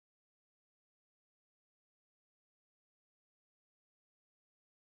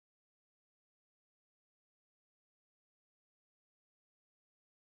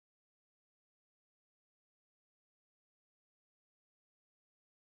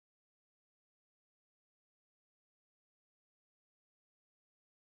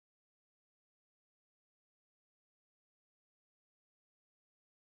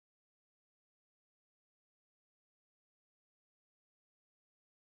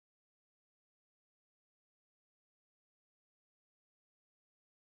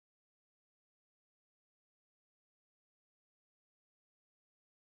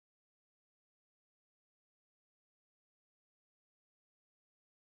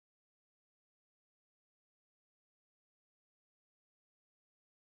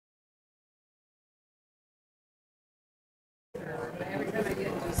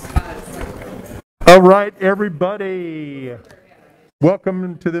All right, everybody.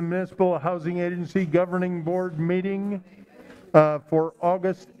 Welcome to the Municipal Housing Agency Governing Board meeting for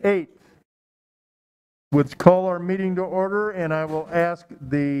August 8th. Let's call our meeting to order, and I will ask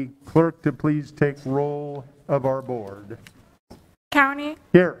the clerk to please take roll of our board. County.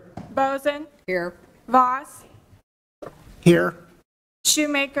 Here. Bozen. Here. Voss. Here.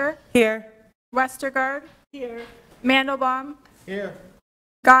 Shoemaker. Here. Westergaard. Here. Mandelbaum. Here.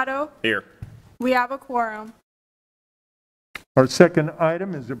 Gatto. Here. We have a quorum. Our second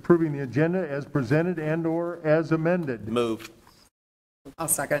item is approving the agenda as presented and/or as amended. Move. I'll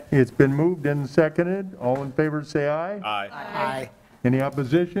second. It's been moved and seconded. All in favor say aye. Aye. Aye. Any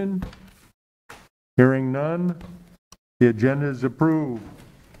opposition? Hearing none, the agenda is approved.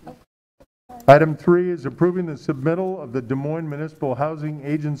 Item 3 is approving the submittal of the Des Moines Municipal Housing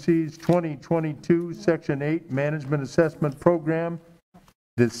Agency's 2022 Section 8 Management Assessment Program,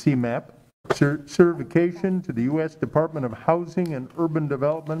 the CMAP, certification to the U.S. Department of Housing and Urban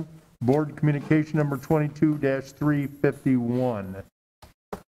Development, Board Communication number 22-351.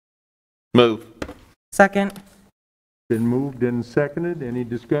 Move. Second. Been moved and seconded. Any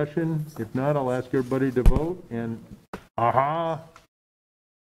discussion? If not, I'll ask everybody to vote. And aha,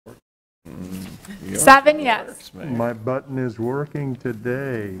 7 yes. my button is working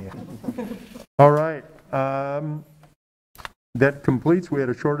today. All right. That completes. We had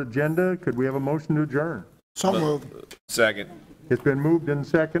a short agenda. Could we have a motion to adjourn? So moved. Second. It's been moved and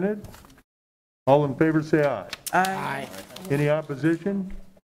seconded. All in favor say aye. Aye. Any opposition?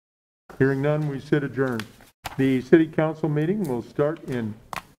 Hearing none, we sit adjourned. The city council meeting will start in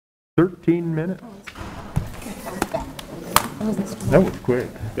 13 minutes. That was quick.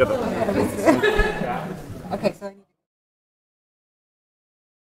 Okay, so.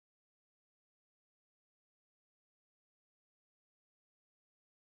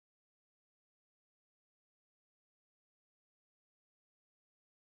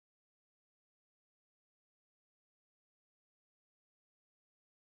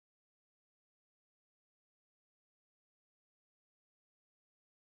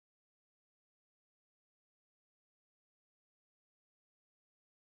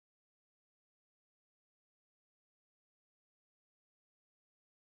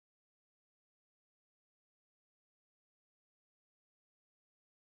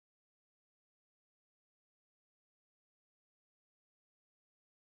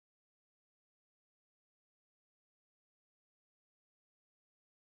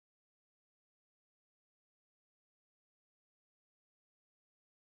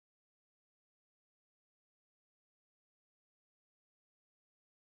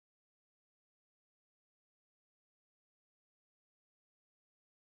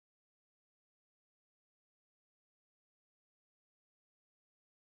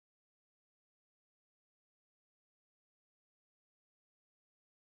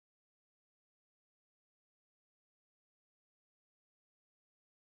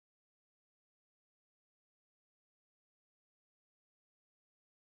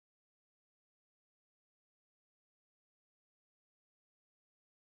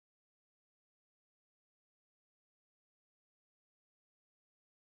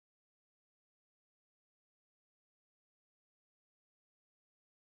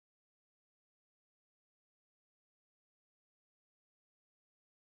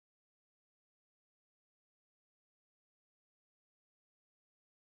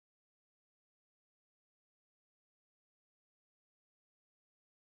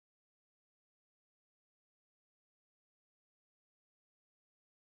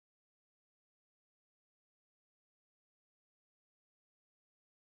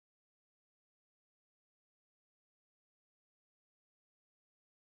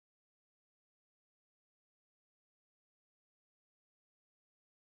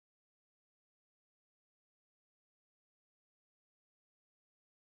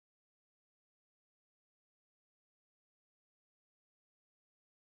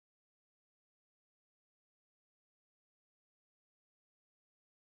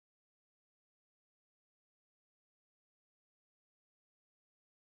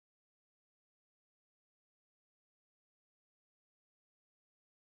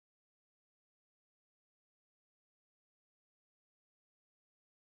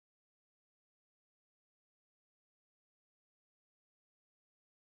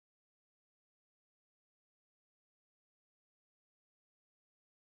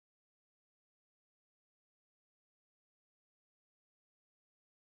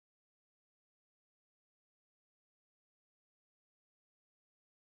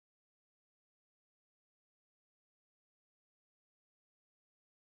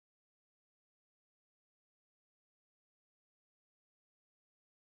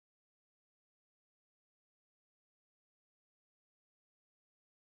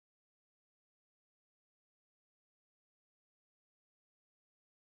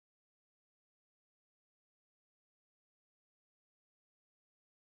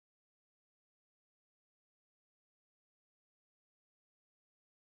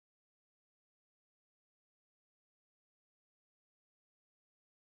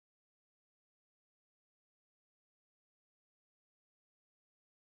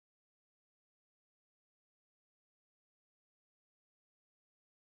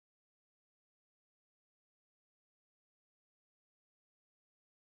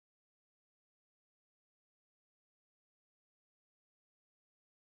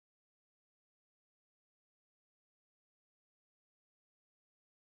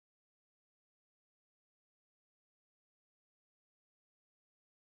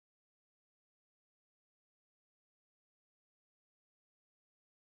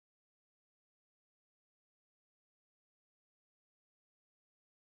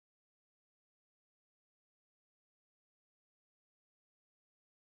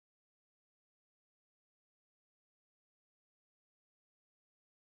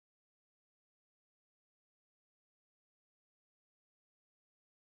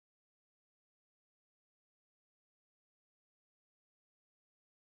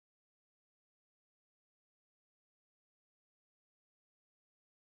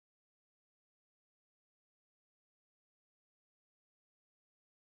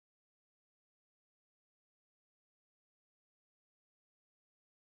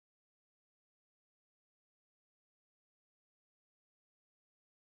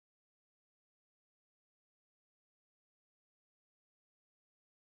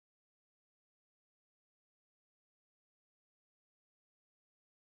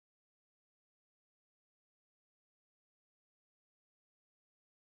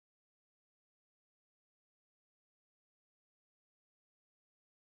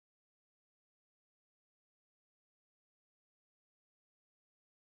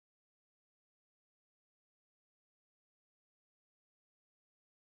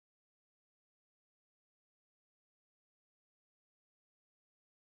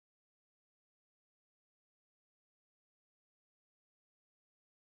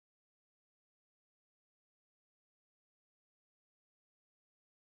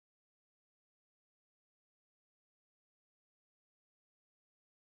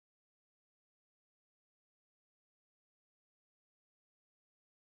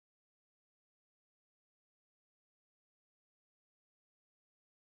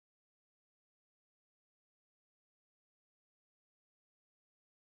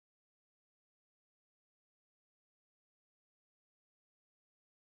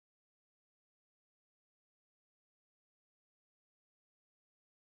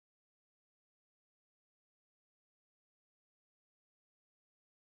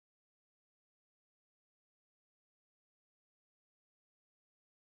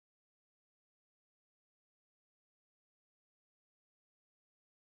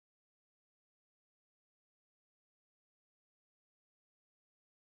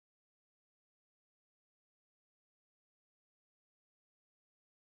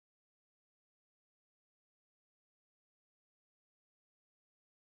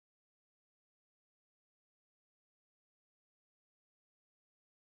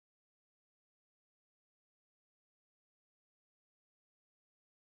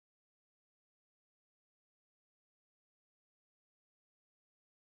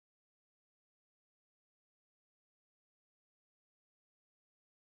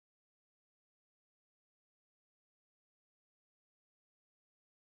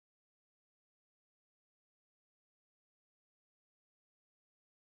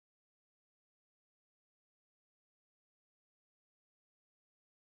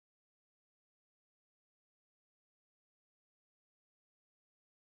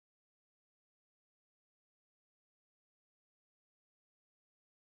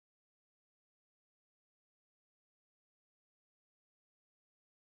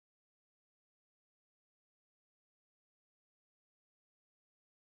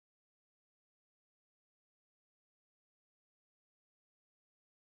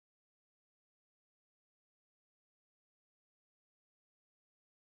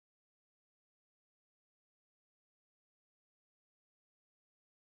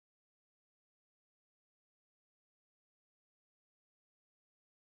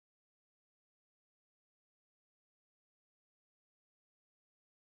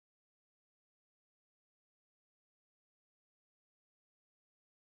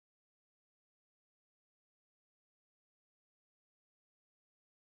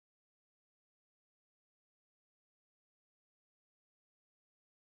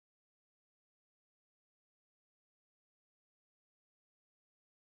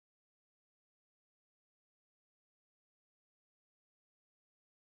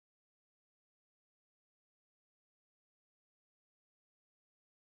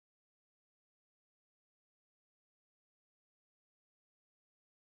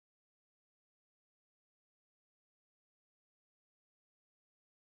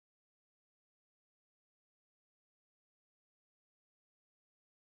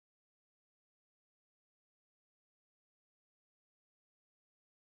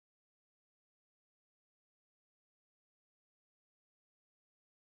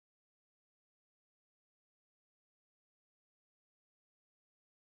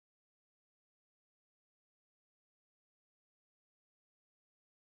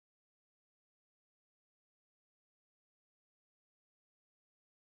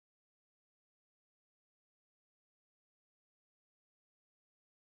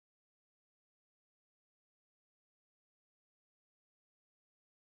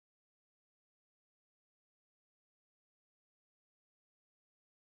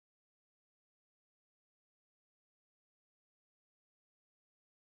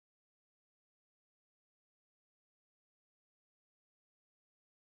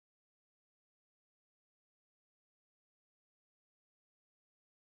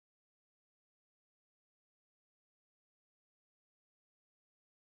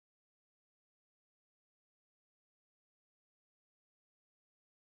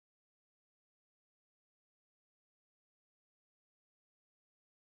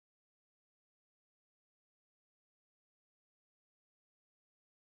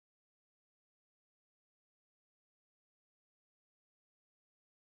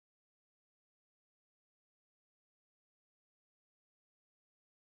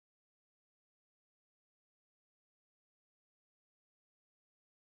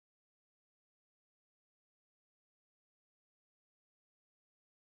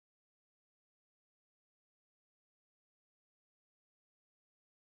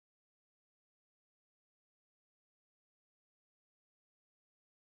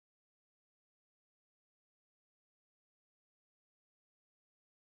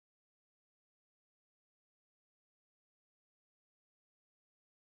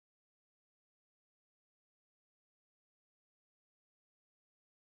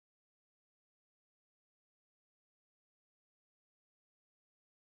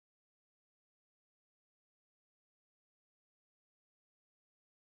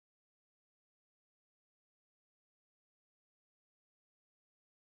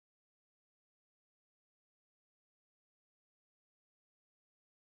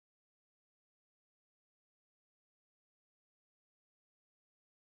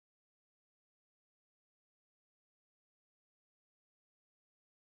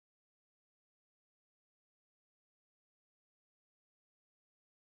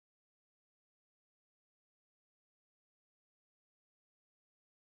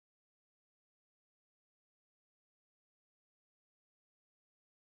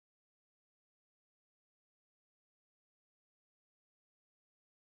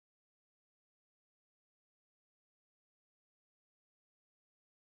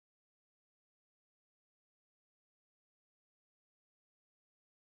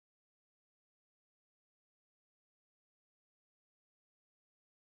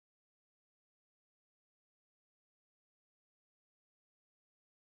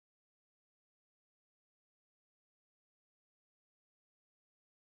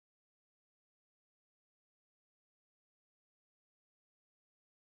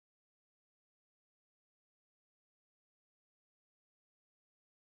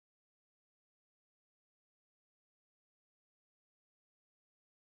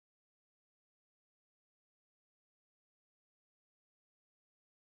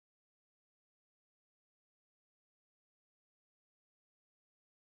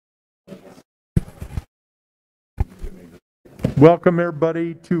 Welcome,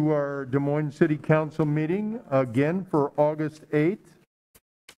 everybody, to our Des Moines City Council meeting again for August 8th.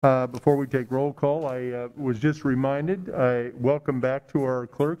 Before we take roll call, I was just reminded, I welcome back to our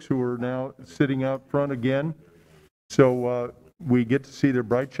clerks who are now sitting out front again. So we get to see their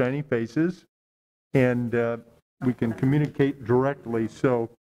bright, shiny faces, and we can communicate directly. So,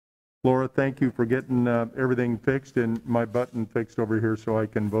 Laura, thank you for getting everything fixed and my button fixed over here so I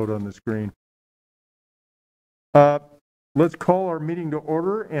can vote on the screen. Let's call our meeting to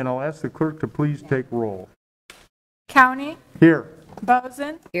order, and I'll ask the clerk to please take roll. County, Here.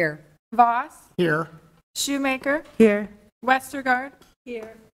 Boson, Here. Voss, Here. Shoemaker, Here. Westergaard,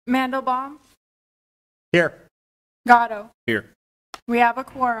 here. Mandelbaum, Here. Gatto. Here. We have a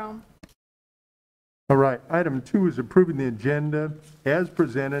quorum. All right, item 2 is approving the agenda as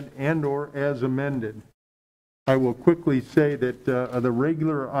presented and/or as amended. I will quickly say that the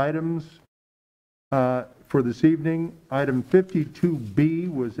regular items for this evening, item 52B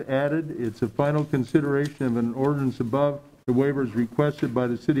was added. It's a final consideration of an ordinance above. The waiver is requested by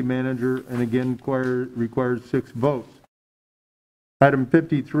the city manager and again requires 6 votes. Item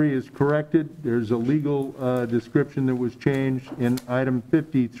 53 is corrected. There's a legal description that was changed. And item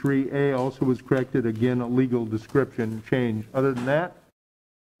 53A also was corrected. Again, a legal description change. Other than that,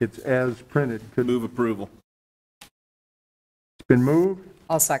 it's as printed. Move approval. It's been moved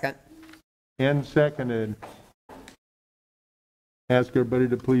I'll second. and seconded. Ask everybody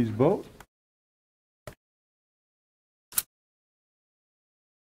to please vote.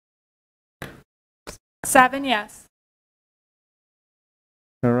 Seven yes.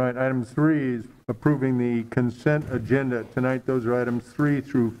 All right, item 3 is approving the consent agenda. Tonight, those are items 3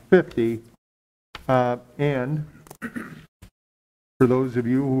 through 50. And for those of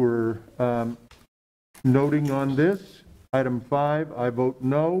you who are noting on this, item 5, I vote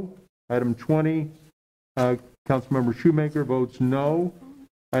no. Item 20, Councilmember Shoemaker votes no.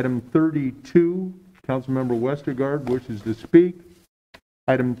 Item 32, Councilmember Westergaard wishes to speak.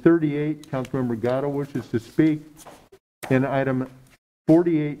 Item 38, Councilmember Gatto wishes to speak. And item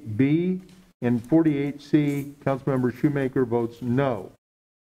 48B and 48C, Councilmember Shoemaker votes no.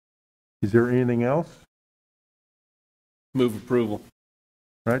 Is there anything else? Move approval.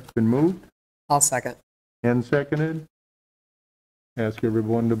 All right, it's been moved I'll second. and seconded. Ask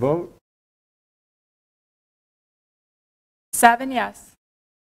everyone to vote. 7 yes.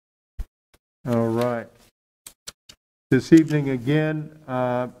 All right. This evening again,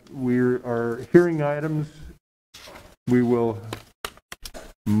 we are hearing items. We will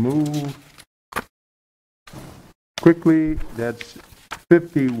move quickly. That's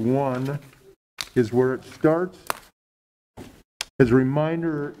 51 is where it starts. As a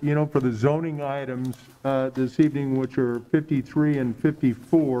reminder, for the zoning items this evening, which are 53 and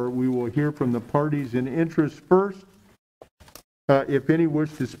 54, we will hear from the parties in interest first, if any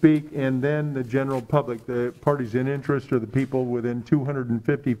wish to speak, and then the general public. The parties in interest are the people within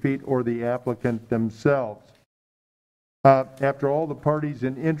 250 feet or the applicant themselves. After all the parties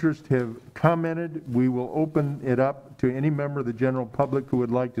in interest have commented, we will open it up to any member of the general public who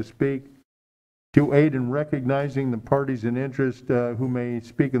would like to speak. To aid in recognizing the parties in interest who may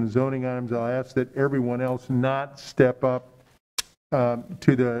speak in the zoning items, I'll ask that everyone else not step up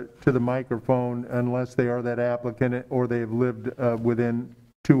to the microphone unless they are that applicant or they have lived within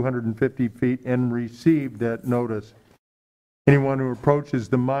 250 feet and received that notice. Anyone who approaches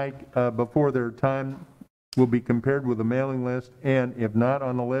the mic before their time will be compared with a mailing list, and if not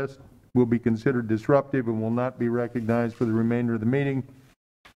on the list, will be considered disruptive and will not be recognized for the remainder of the meeting,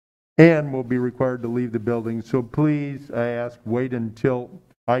 and will be required to leave the building. So please, I ask, wait until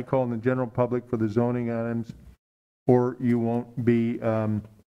I call on the general public for the zoning items, or you won't be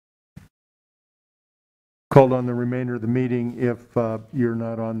called on the remainder of the meeting if you're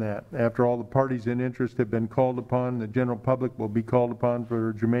not on that. After all the parties in interest have been called upon, the general public will be called upon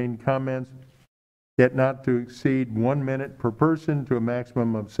for germane comments, yet not to exceed 1 minute per person to a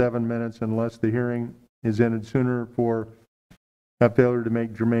maximum of 7 minutes unless the hearing is ended sooner for a failure to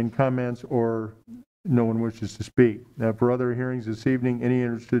make germane comments or no one wishes to speak. Now, for other hearings this evening, any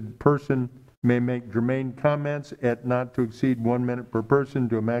interested person may make germane comments at not to exceed 1 minute per person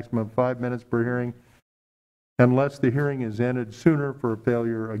to a maximum of 5 minutes per hearing, unless the hearing is ended sooner for a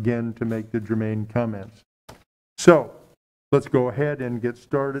failure again to make the germane comments. So, let's go ahead and get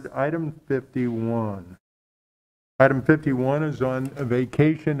started. Item 51. Item 51 is on a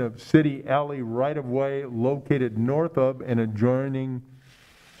vacation of city alley right-of-way located north of and adjoining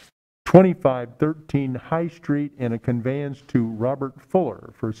 2513 High Street and a conveyance to Robert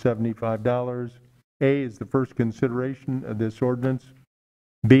Fuller for $75. A is the first consideration of this ordinance.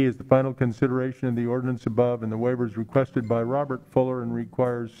 B is the final consideration of the ordinance above, and the waiver is requested by Robert Fuller and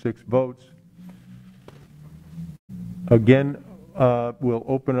requires 6 votes. Again, we'll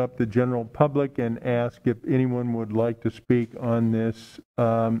open up the general public and ask if anyone would like to speak on this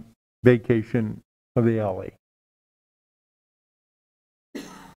vacation of the alley.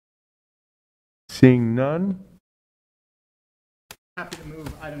 Seeing none, Happy to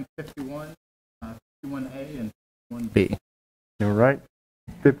move item 51, 51A and 51B. all right.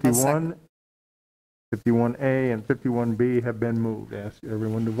 I'll 51, 51A, and 51B have been moved. Ask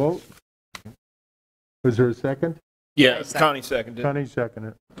everyone to vote. Was there a second? Yeah, Connie seconded. Connie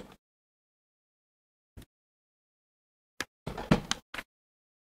seconded.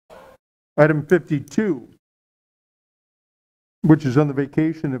 Item 52, which is on the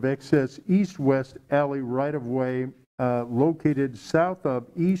vacation of excess east-west alley right-of-way located south of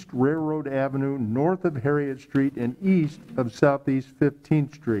East Railroad Avenue, north of Harriet Street, and east of Southeast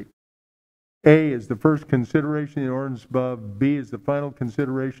 15th Street. A is the first consideration of the ordinance above. B is the final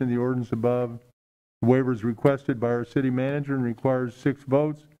consideration of the ordinance above. The waiver is requested by our city manager and requires 6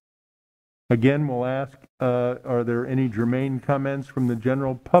 votes. Again, we'll ask, are there any germane comments from the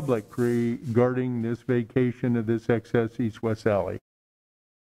general public regarding this vacation of this excess east-west alley?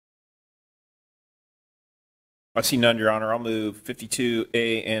 I see none, Your Honor. I'll move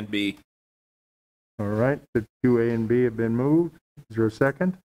 52A and B. All right, 52A and B have been moved. Is there a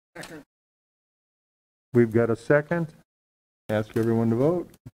second? Second. We've got a second. Ask everyone to vote.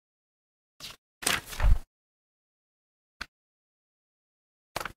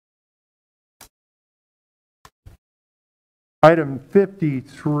 Item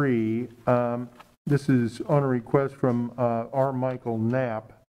 53, this is on a request from R. Michael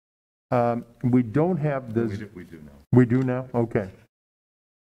Knapp. We don't have this. We do now. We do now? Okay.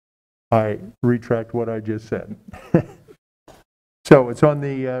 I retract what I just said. So it's on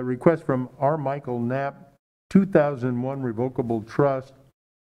the request from R. Michael Knapp, 2001 Revocable Trust,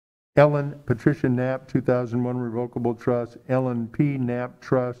 Ellen Patricia Knapp, 2001 Revocable Trust, Ellen P. Knapp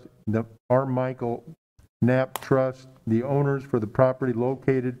Trust, the R. Michael Knapp Trust, the owners for the property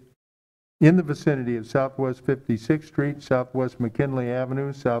located in the vicinity of Southwest 56th Street, Southwest McKinley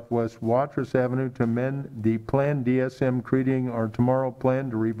Avenue, Southwest Watrous Avenue to amend the Plan DSM creating our tomorrow plan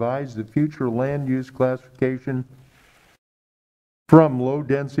to revise the future land use classification from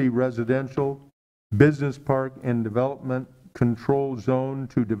low-density residential, business park, and development control zone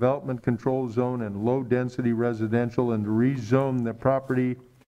to development control zone and low-density residential, and to rezone the property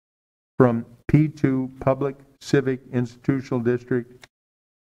from P2 Public Civic Institutional District,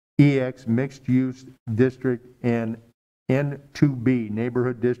 EX Mixed Use District, and N2B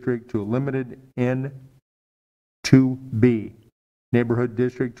Neighborhood District to a limited N2B Neighborhood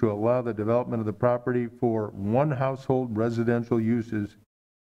District to allow the development of the property for one household residential uses.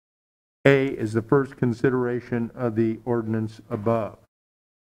 A is the first consideration of the ordinance above.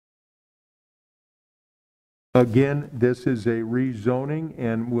 Again, this is a rezoning,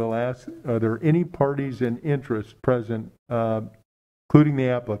 and we'll ask, are there any parties in interest present, including the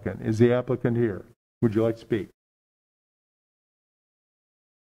applicant? Is the applicant here? Would you like to speak?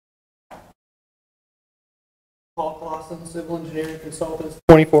 Paul Clausen, Civil Engineering Consultants,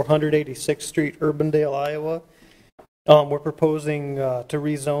 2400 86th Street, Urbandale, Iowa. We're proposing to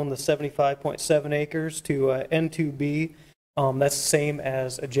rezone the 75.7 acres to N2B. That's the same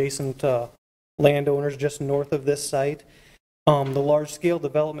as adjacent landowners just north of this site. The large-scale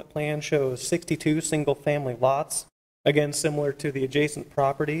development plan shows 62 single-family lots, again similar to the adjacent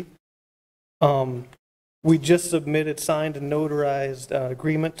property. We just submitted signed and notarized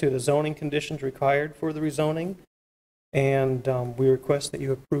agreement to the zoning conditions required for the rezoning, and we request that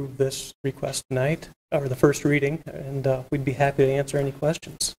you approve this request tonight, or the first reading, and we'd be happy to answer any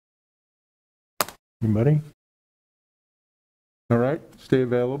questions. Anybody? All right, stay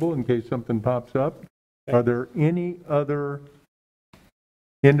available in case something pops up. Are there any other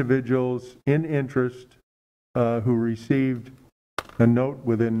individuals in interest who received a note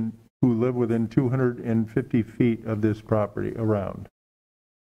who live within 250 feet of this property around?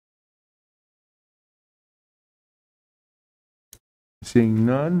 Seeing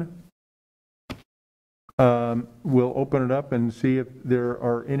none, we'll open it up and see if there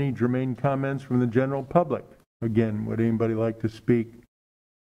are any germane comments from the general public. Again, would anybody like to speak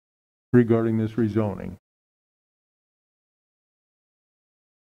regarding this rezoning?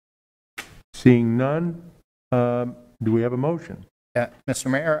 Seeing none, do we have a motion?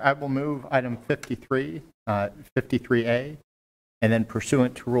 Mr. Mayor, I will move item 53, 53A, and then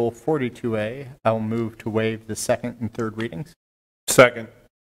pursuant to Rule 42A, I will move to waive the second and third readings. Second.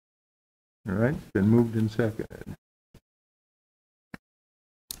 All right, been moved and seconded.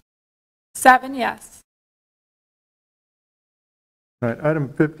 7 yes. All right, item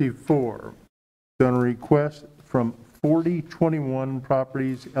 54, on a request from 4021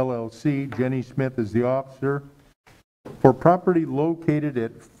 Properties LLC, Jenny Smith is the officer, for property located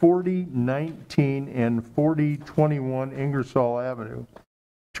at 4019 and 4021 Ingersoll Avenue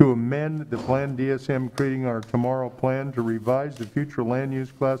to amend the Plan DSM creating our tomorrow plan to revise the future land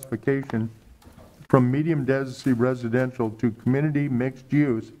use classification from medium density residential to community mixed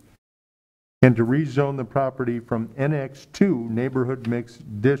use and to rezone the property from NX2 Neighborhood Mixed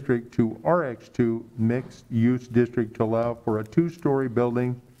District to RX2 Mixed Use District to allow for a two-story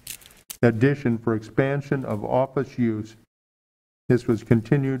building addition for expansion of office use. This was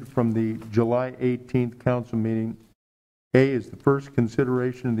continued from the July 18th council meeting. A is the first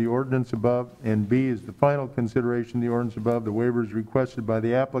consideration of the ordinance above, and B is the final consideration of the ordinance above. The waiver is requested by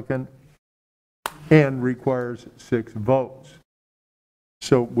the applicant and requires 6 votes.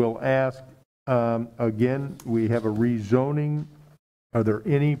 So we'll ask, again, we have a rezoning. Are there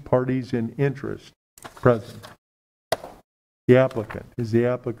any parties in interest present? The applicant. Is the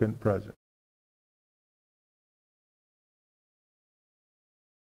applicant present?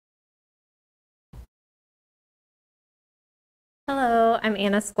 Hello, I'm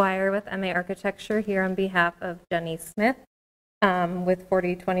Anna Squire with MA Architecture here on behalf of Jenny Smith with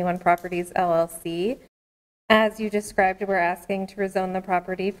 4021 Properties LLC. As you described, we're asking to rezone the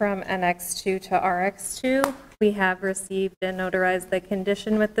property from NX2 to RX2. We have received and notarized the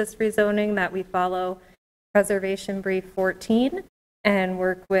condition with this rezoning that we follow Preservation Brief 14 and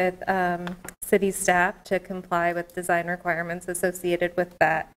work with city staff to comply with design requirements associated with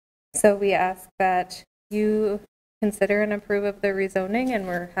that. So we ask that you consider and approve of the rezoning, and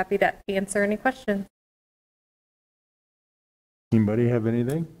we're happy to answer any questions. Anybody have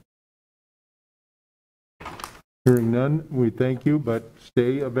anything? Hearing none, we thank you, but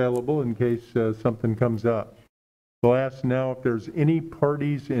stay available in case something comes up. We'll ask now if there's any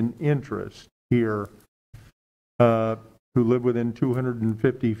parties in interest here who live within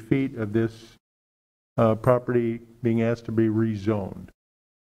 250 feet of this property being asked to be rezoned.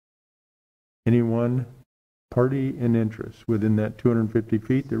 Anyone party in interest within that 250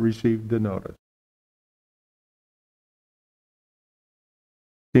 feet that received the notice?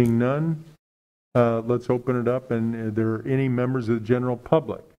 Seeing none, let's open it up. And are there any members of the general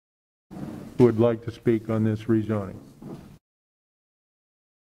public who would like to speak on this rezoning?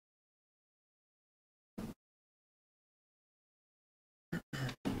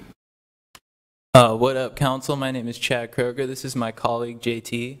 What up, council? My name is Chad Kroger. This is my colleague,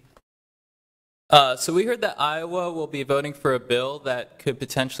 JT. So we heard that Iowa will be voting for a bill that could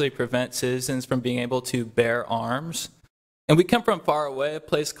potentially prevent citizens from being able to bear arms. And we come from far away, a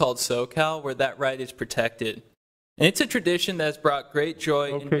place called SoCal, where that right is protected. And it's a tradition that has brought great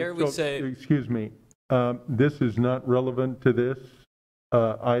joy. Okay, and dare we say, excuse me. This is not relevant to this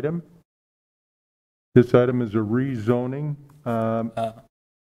item. This item is a rezoning.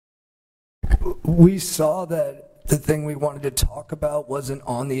 We saw that the thing we wanted to talk about wasn't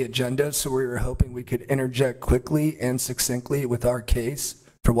on the agenda, so we were hoping we could interject quickly and succinctly with our case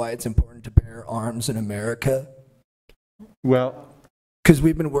for why it's important to bear arms in America. Well, because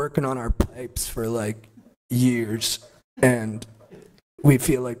we've been working on our pipes for like years, and we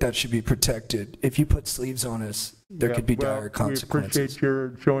feel like that should be protected. If you put sleeves on us, there could be dire consequences. We appreciate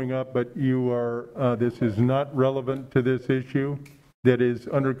your showing up, but you are, this is not relevant to this issue that is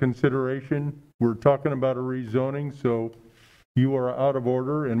under consideration. We're talking about a rezoning, so you are out of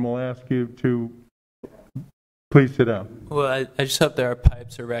order, and we'll ask you to please sit down. well, I just hope that our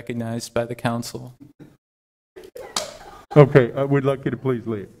pipes are recognized by the council. Okay, we'd like you to please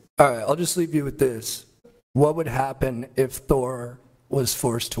leave. All right, I'll just leave you with this. What would happen if Thor was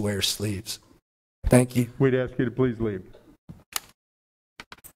forced to wear sleeves? Thank you. We'd ask you to please leave.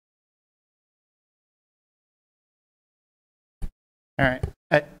 All right.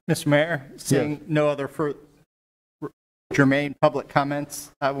 Mr. Mayor, seeing no other germane public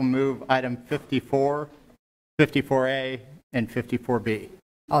comments, I will move item 54, 54A, and 54B.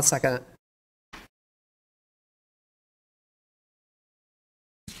 I'll second it.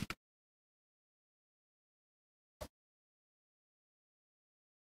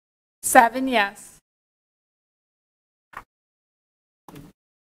 Seven yes.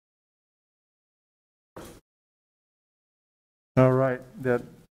 All right, that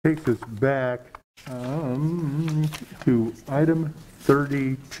takes us back to item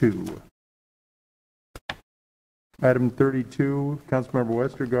 32. Item 32, Councilmember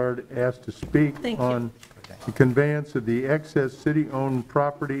Westergaard asked to speak on the conveyance of the excess city-owned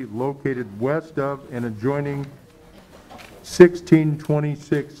property located west of and adjoining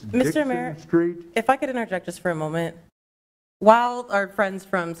 1626 Mr. Mayor, Dixon Street. if I could interject just for a moment. While our friends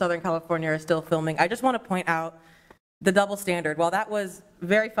from Southern California are still filming, I just want to point out the double standard. While that was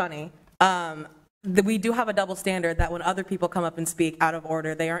very funny, we do have a double standard that when other people come up and speak out of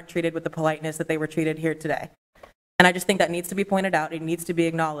order, they aren't treated with the politeness that they were treated here today. And I just think that needs to be pointed out. It needs to be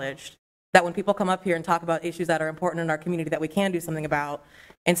acknowledged that when people come up here and talk about issues that are important in our community that we can do something about,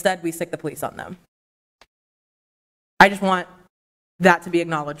 instead we stick the police on them. I just want that to be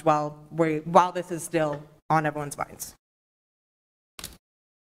acknowledged while this is still on everyone's minds.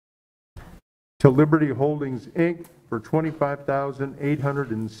 To Liberty Holdings, Inc. for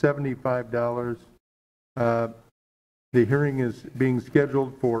 $25,875. The hearing is being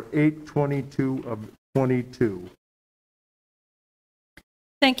scheduled for 8/22 of 22.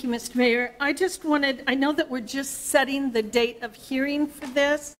 Thank you, Mr. Mayor. I know that we're just setting the date of hearing for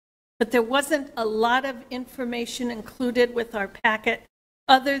this, but there wasn't a lot of information included with our packet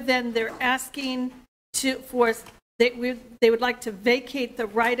other than they're asking they would like to vacate the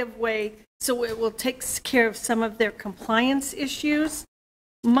right-of-way so it will take care of some of their compliance issues.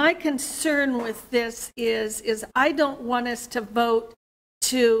 My concern with this is I don't want us to vote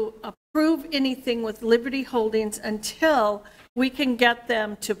to approve anything with Liberty Holdings until we can get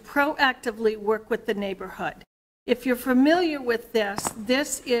them to proactively work with the neighborhood. If you're familiar with this,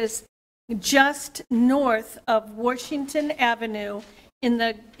 this is just north of Washington Avenue in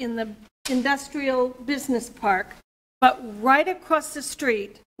the industrial business park, but right across the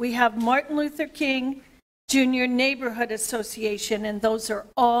street, we have Martin Luther King Jr. Neighborhood Association, and those are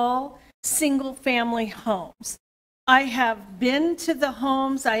all single-family homes. I have been to the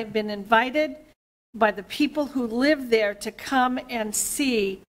homes. I have been invited by the people who live there to come and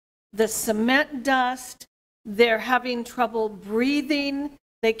see the cement dust. They're having trouble breathing.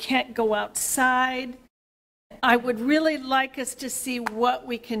 They can't go outside. I would really like us to see what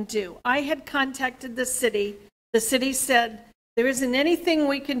we can do. I had contacted the city. The city said, there isn't anything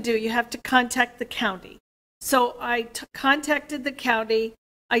we can do. You have to contact the county. So I contacted the county.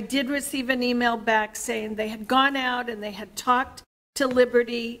 I did receive an email back saying they had gone out and they had talked to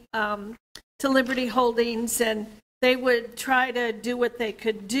Liberty Holdings, and they would try to do what they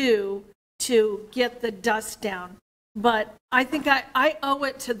could do to get the dust down. But I think I owe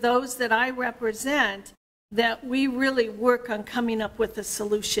it to those that I represent that we really work on coming up with a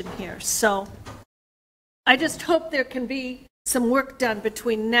solution here. So I just hope there can be some work done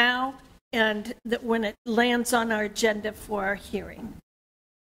between now and that when it lands on our agenda for our hearing.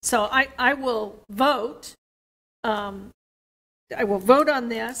 So I will vote. I will vote on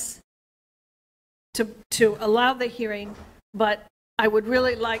this to allow the hearing, but I would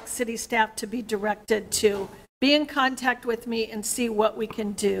really like city staff to be directed to be in contact with me and see what we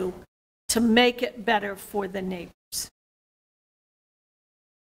can do to make it better for the neighbors.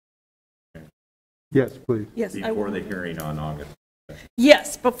 Yes, please. Yes, before the hearing on August.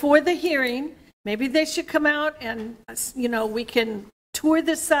 Yes, before the hearing, maybe they should come out and, we can tour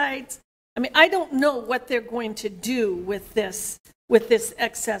the sites. I mean, I don't know what they're going to do with this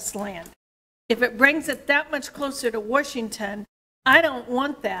excess land. If it brings it that much closer to Washington, I don't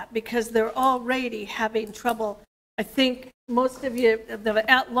want that because they're already having trouble. I think most of you, the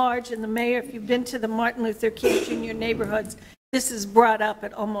at-large and the mayor, if you've been to the Martin Luther King Jr. neighborhoods, this is brought up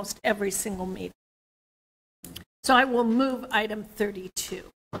at almost every single meeting. So I will move item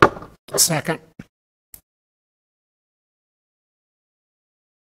 32. Second.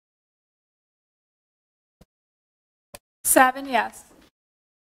 Seven, yes.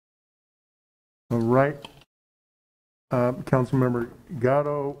 All right. Councilmember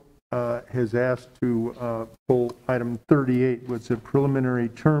Gatto has asked to pull item 38, which is the preliminary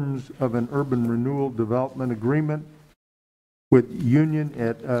terms of an urban renewal development agreement with Union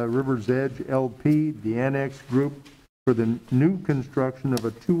at River's Edge LP, the Annex Group, for the new construction of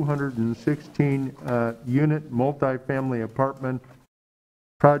a 216-unit multifamily apartment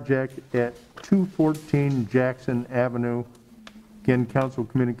project at 214 Jackson Avenue. Again, Council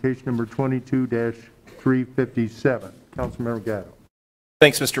Communication number 22-357. Councilmember Gatto.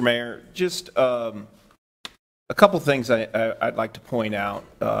 Thanks, Mr. Mayor. Just a couple things I'd like to point out,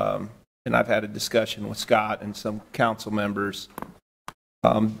 and I've had a discussion with Scott and some council members.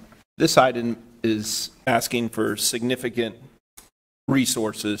 This item is asking for significant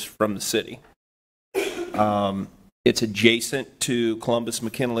resources from the city. It's adjacent to Columbus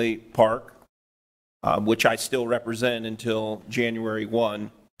McKinley Park, which I still represent until January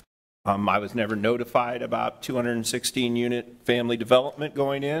 1. I was never notified about 216-unit family development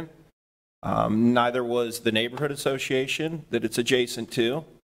going in. Neither was the neighborhood association that it's adjacent to.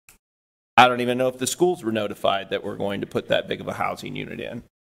 I don't even know if the schools were notified that we're going to put that big of a housing unit in.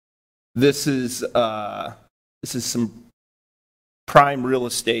 This is some prime real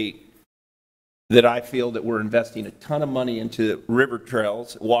estate that I feel that we're investing a ton of money into river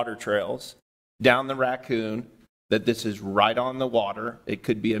trails, water trails, down the Raccoon, that this is right on the water. It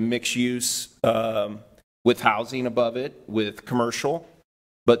could be a mixed use with housing above it, with commercial,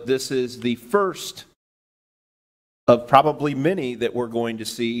 but this is the first of probably many that we're going to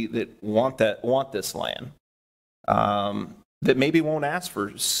see that want this land, that maybe won't ask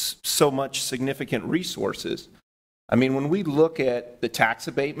for so much significant resources. I mean, when we look at the tax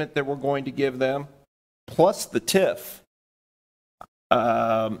abatement that we're going to give them, plus the TIF,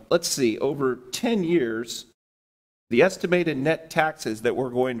 let's see, over 10 years, the estimated net taxes that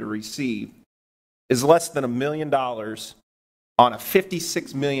we're going to receive is less than $1 million on a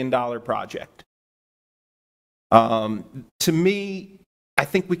 $56 million project. To me, I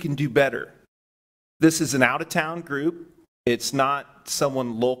think we can do better. This is an out-of-town group. It's not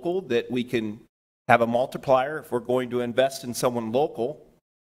someone local that we can have a multiplier. If we're going to invest in someone local,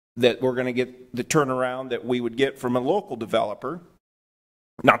 that we're going to get the turnaround that we would get from a local developer.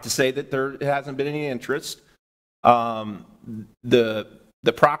 Not to say that there hasn't been any interest. The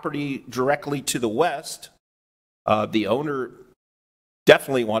property directly to the west, the owner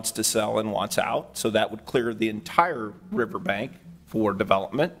definitely wants to sell and wants out, so that would clear the entire riverbank for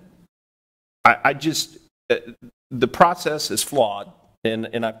development. I just, the process is flawed,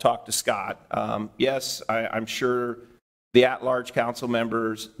 and I've talked to Scott. Yes, I'm sure the at-large council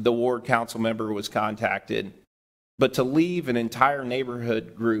members, the ward council member was contacted, but to leave an entire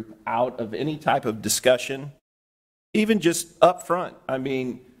neighborhood group out of any type of discussion, even just up front. I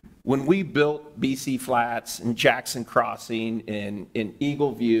mean, when we built BC Flats and Jackson Crossing and in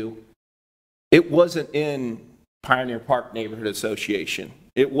Eagle View, it wasn't in Pioneer Park Neighborhood Association.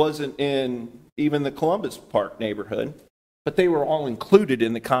 It wasn't in even the Columbus Park neighborhood, but they were all included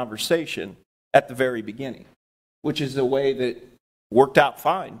in the conversation at the very beginning, which is a way that worked out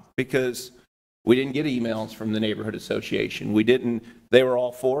fine because we didn't get emails from the neighborhood association. They were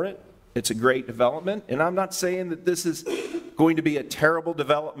all for it. It's a great development, and I'm not saying that this is going to be a terrible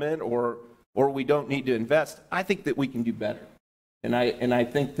development or we don't need to invest. I think that we can do better, and I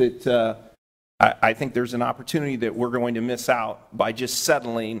think that I think there's an opportunity that we're going to miss out by just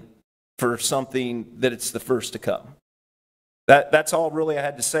settling for something that it's the first to come. That's all really I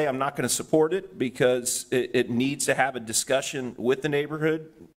had to say. I'm not going to support it because it needs to have a discussion with the neighborhood,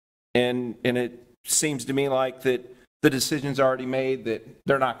 and it seems to me like that the decision's already made that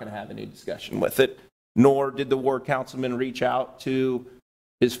they're not going to have any discussion with it, nor did the ward councilman reach out to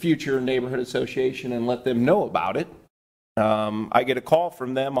his future neighborhood association and let them know about it. I get a call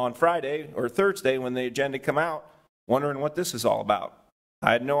from them on Friday or Thursday when the agenda come out, wondering what this is all about.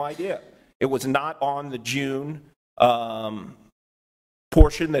 I had no idea. It was not on the June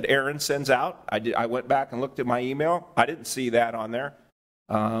portion that Aaron sends out. I went back and looked at my email. I didn't see that on there.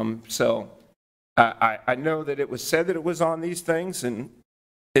 So I know that it was said that it was on these things, and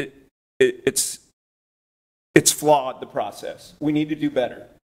it's flawed, the process. We need to do better.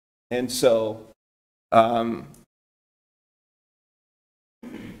 And so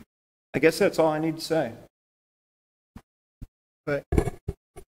I guess that's all I need to say. But,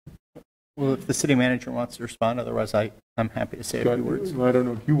 well, if the city manager wants to respond, otherwise I'm happy to say a few words. I don't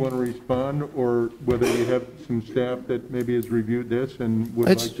know if you want to respond or whether you have some staff that maybe has reviewed this and would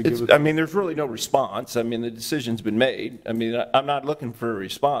like to give us. I mean, there's really no response. I mean, the decision's been made. I mean, I'm not looking for a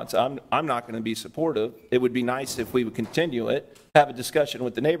response. I'm not going to be supportive. It would be nice if we would continue it, have a discussion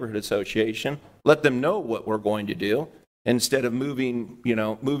with the neighborhood association, let them know what we're going to do instead of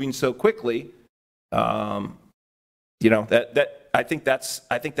moving so quickly. I think that's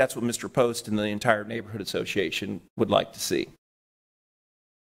what Mr. Post and the entire neighborhood association would like to see.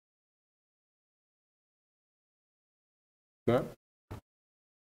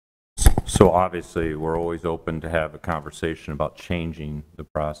 So obviously, we're always open to have a conversation about changing the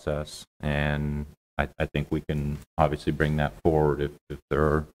process, and I think we can obviously bring that forward if there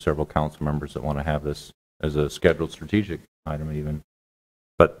are several council members that want to have this as a scheduled strategic item even.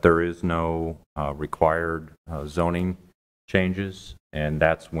 But there is no required zoning changes, and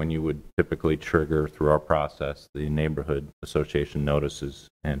that's when you would typically trigger through our process the neighborhood association notices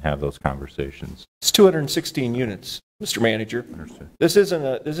and have those conversations. It's 216 units, Mr. Manager. Understood. This isn't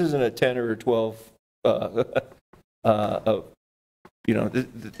a 10 or 12.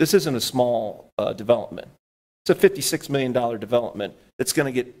 This isn't a small development. It's a $56 million development that's going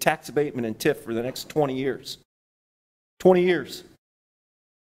to get tax abatement and TIF for the next 20 years. 20 years.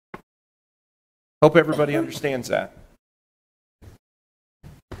 Hope everybody understands that.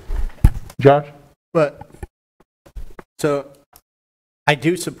 Josh? But, so I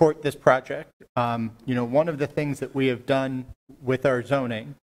do support this project. One of the things that we have done with our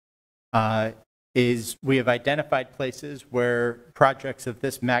zoning is we have identified places where projects of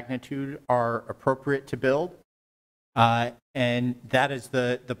this magnitude are appropriate to build. And that is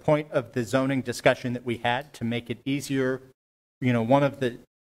the point of the zoning discussion that we had, to make it easier. One of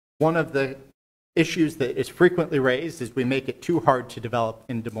the issues that is frequently raised is we make it too hard to develop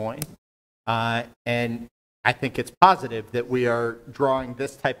in Des Moines. And I think it's positive that we are drawing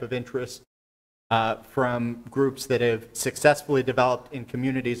this type of interest from groups that have successfully developed in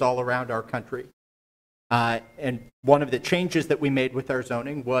communities all around our country. And one of the changes that we made with our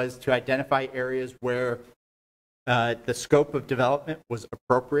zoning was to identify areas where the scope of development was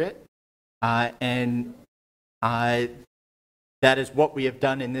appropriate. And that is what we have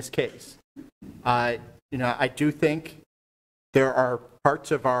done in this case. I do think there are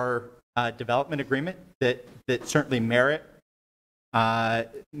parts of our development agreement that certainly merit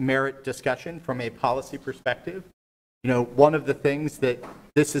discussion from a policy perspective. One of the things that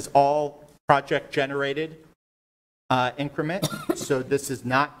this is all project generated increment, so this is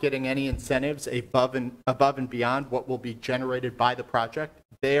not getting any incentives above and beyond what will be generated by the project.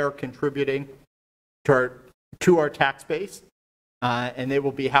 They are contributing to our tax base, and they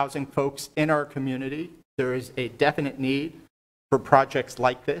will be housing folks in our community. There is a definite need for projects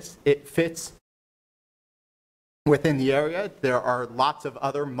like this. It fits within the area. There are lots of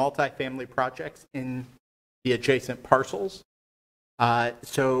other multifamily projects in the adjacent parcels.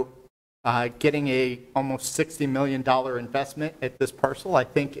 So getting a almost $60 million investment at this parcel, I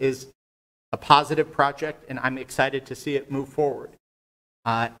think, is a positive project, and I'm excited to see it move forward.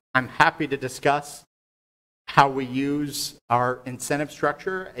 I'm happy to discuss how we use our incentive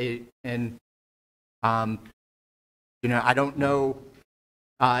structure, and I don't know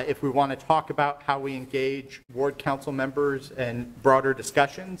if we want to talk about how we engage ward council members and broader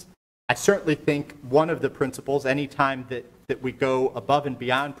discussions. I certainly think one of the principles, anytime that we go above and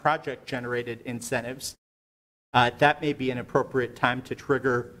beyond project-generated incentives, that may be an appropriate time to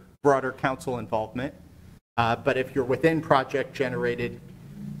trigger broader council involvement. But if you're within project-generated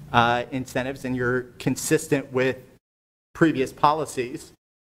incentives and you're consistent with previous policies,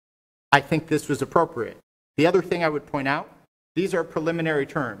 I think this was appropriate. The other thing I would point out, these are preliminary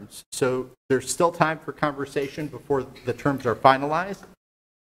terms, so there's still time for conversation before the terms are finalized.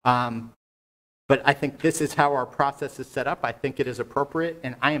 But I think this is how our process is set up. I think it is appropriate,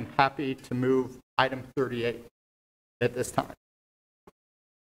 and I am happy to move item 38 at this time.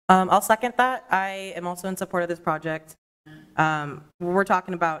 I'll second that. I am also in support of this project. What we're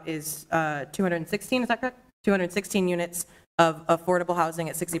talking about is 216, is that correct? 216 units of affordable housing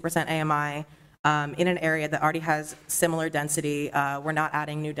at 60% AMI in an area that already has similar density. We're not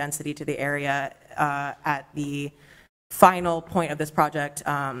adding new density to the area. At the final point of this project,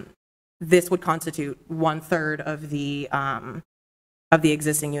 this would constitute 1/3 of the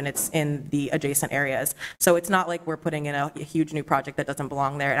existing units in the adjacent areas. So it's not like we're putting in a huge new project that doesn't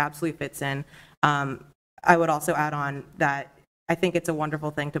belong there. It absolutely fits in. I would also add on that I think it's a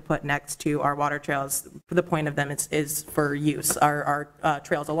wonderful thing to put next to our water trails. The point of them is for use. Our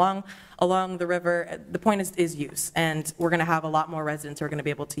trails along the river, the point is use. And we're going to have a lot more residents who are going to be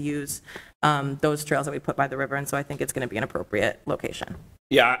able to use those trails that we put by the river. And so I think it's going to be an appropriate location.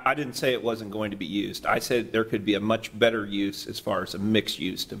 Yeah, I didn't say it wasn't going to be used. I said there could be a much better use as far as a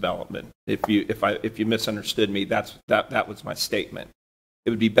mixed-use development. If you misunderstood me, that was my statement. It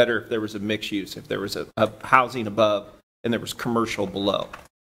would be better if there was a mixed use, if there was a housing above and there was commercial below.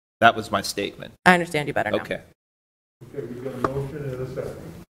 That was my statement. I understand you better now. Okay. Okay, we've got a motion and a second.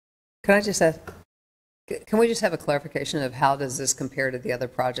 Can I just ask, can we just have a clarification of how does this compare to the other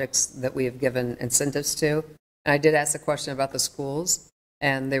projects that we have given incentives to? And I did ask a question about the schools,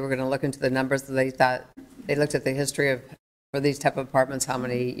 and they were going to look into the numbers. They thought, they looked at the history of, for these type of apartments, how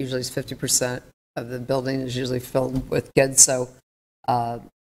many, usually it's 50% of the building is usually filled with kids. So, and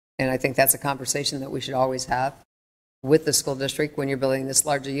I think that's a conversation that we should always have with the school district when you're building this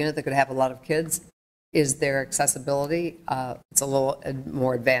larger unit that could have a lot of kids. Is there accessibility? It's a little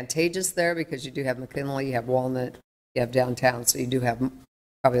more advantageous there because you do have McKinley, you have Walnut, you have downtown, so you do have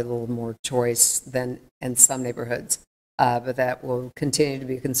probably a little more choice than in some neighborhoods. But that will continue to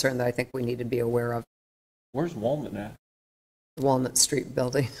be a concern that I think we need to be aware of. Where's Walnut at? The Walnut Street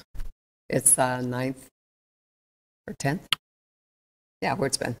building. It's 9th or 10th? Yeah, where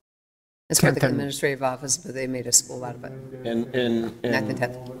it's been. It's for the administrative office, but they made a school out of it. And 9th and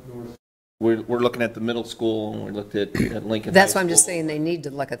 10th. We're looking at the middle school, and we looked at Lincoln. That's why I'm just saying they need to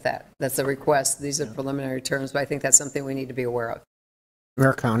look at that. That's a request. These are preliminary terms, but I think that's something we need to be aware of.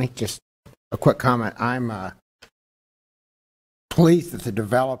 Ware County, just a quick comment. I'm pleased that the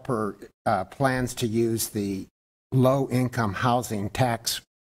developer plans to use the low-income housing tax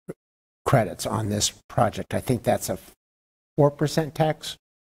credits on this project. I think that's a 4% tax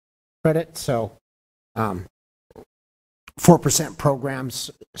credit, so 4%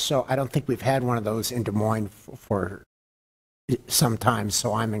 programs. So I don't think we've had one of those in Des Moines for some time,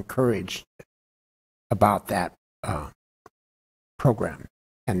 so I'm encouraged about that program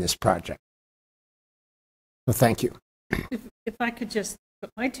and this project. So thank you. If I could just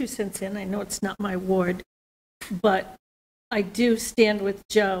put my 2 cents in, I know it's not my ward, but I do stand with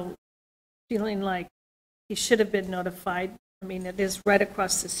Joe, feeling like he should have been notified. I mean, it is right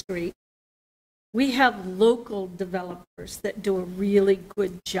across the street. We have local developers that do a really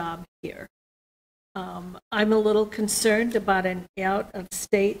good job here. I'm a little concerned about an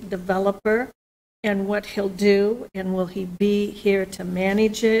out-of-state developer and what he'll do, and will he be here to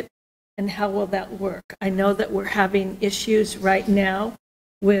manage it, and how will that work? I know that we're having issues right now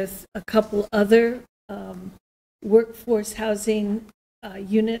with a couple other workforce housing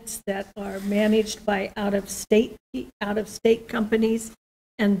units that are managed by out-of-state companies,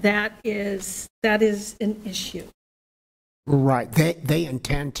 and that is an issue. Right. They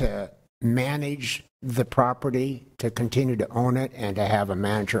intend to manage the property, to continue to own it, and to have a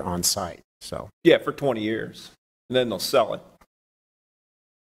manager on site. So Yeah, for 20 years. And then they'll sell it.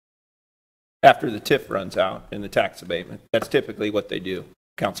 After the TIF runs out and the tax abatement. That's typically what they do,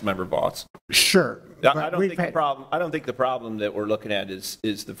 Councilmember Voss. sure. I don't think the problem that we're looking at is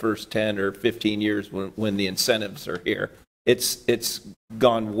the first 10 or 15 years when the incentives are here. It's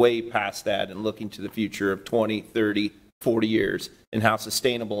gone way past that and looking to the future of 20, 30, 40 years and how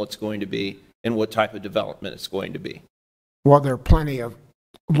sustainable it's going to be and what type of development it's going to be. Well, there are plenty of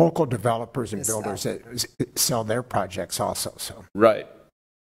local developers and builders that sell their projects also. So Right.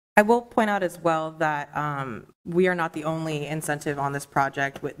 I will point out as well that we are not the only incentive on this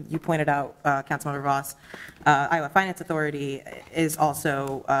project. You pointed out, Councilmember Voss, Iowa Finance Authority is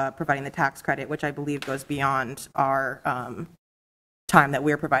also providing the tax credit, which I believe goes beyond our time that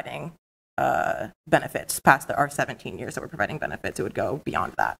we're providing benefits. Past our 17 years that we're providing benefits, it would go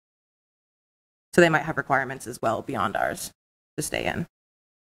beyond that. So they might have requirements as well beyond ours to stay in.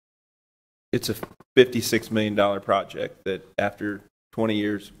 It's a $56 million project that after 20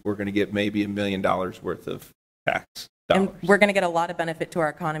 years, we're going to get maybe $1 million worth of tax dollars. And we're going to get a lot of benefit to our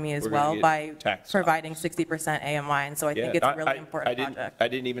economy as We're gonna well get by tax providing 60% AMI, and so I think it's a really important project. I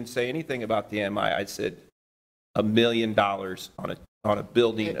didn't even say anything about the AMI. I said $1 million on a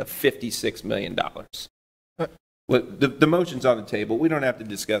building of $56 million. Well, the motion's on the table. We don't have to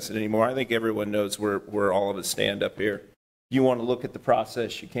discuss it anymore. I think everyone knows where all of us stand up here. You want to look at the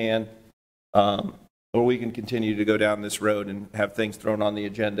process, you can. Or we can continue to go down this road and have things thrown on the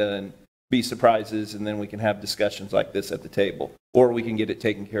agenda and be surprises, and then we can have discussions like this at the table. Or we can get it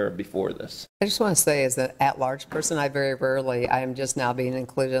taken care of before this. I just want to say, as an at-large person, I am just now being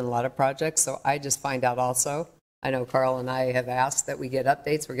included in a lot of projects, so I just find out also. I know Carl and I have asked that we get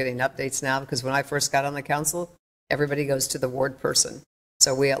updates. We're getting updates now, because when I first got on the council, everybody goes to the ward person.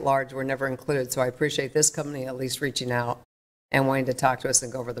 So we at large were never included. So I appreciate this company at least reaching out and wanting to talk to us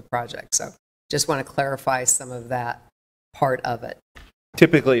and go over the project. So just want to clarify some of that part of it.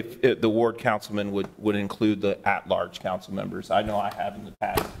 Typically, the ward councilman would include the at-large council members. I know I have in the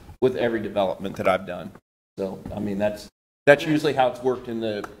past with every development that I've done. So, I mean, that's usually how it's worked in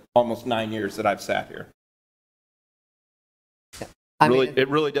the almost 9 years that I've sat here. It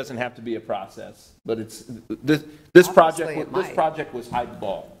really doesn't have to be a process, but it's this project was hide the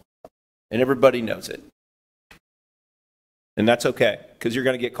ball, and everybody knows it. And that's okay, because you're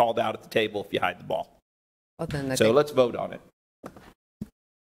going to get called out at the table if you hide the ball. Well, then So let's vote on it.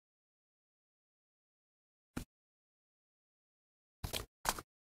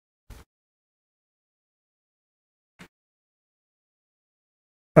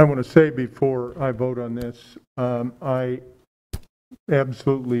 I want to say before I vote on this, I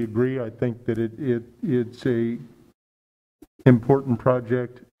absolutely agree. I think that it's a important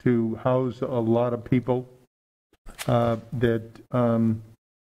project to house a lot of people that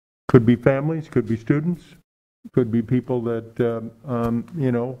could be families, could be students, could be people that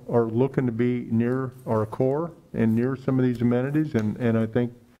are looking to be near our core and near some of these amenities. And I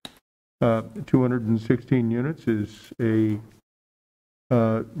think 216 units is a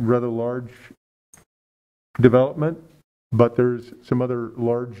rather large development, but there's some other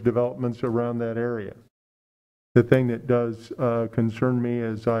large developments around that area. The thing that does concern me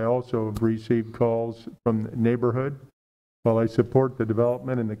is I also have received calls from the neighborhood. While I support the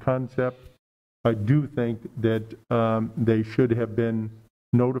development and the concept, I do think that they should have been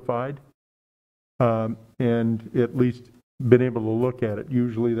notified and at least been able to look at it.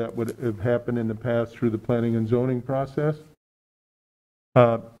 Usually that would have happened in the past through the planning and zoning process.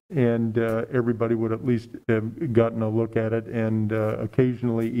 And everybody would at least have gotten a look at it and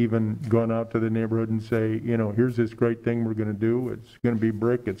occasionally even gone out to the neighborhood and say, you know, here's this great thing we're going to do. It's going to be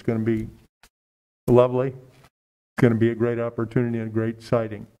brick. It's going to be lovely. It's going to be a great opportunity and a great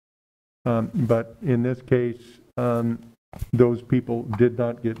siting. But in this case, those people did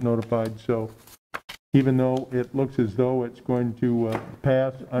not get notified. So even though it looks as though it's going to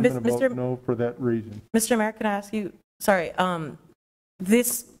pass, I'm going to vote no for that reason. Mr. Mayor, can I ask you, sorry,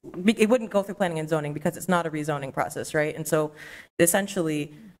 it wouldn't go through planning and zoning because it's not a rezoning process, right? And so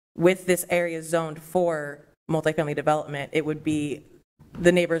essentially, with this area zoned for multifamily development, it would be,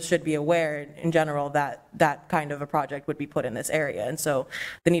 the neighbors should be aware in general that that kind of a project would be put in this area. And so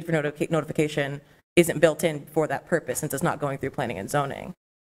the need for notification isn't built in for that purpose since it's not going through planning and zoning.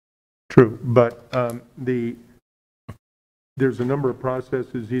 True, but there's a number of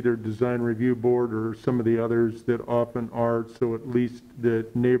processes, either design review board or some of the others that often are, so at least the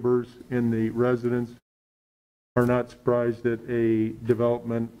neighbors and the residents are not surprised that a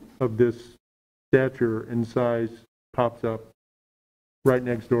development of this stature and size pops up right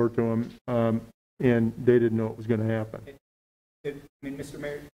next door to them, and they didn't know it was going to happen. Mr.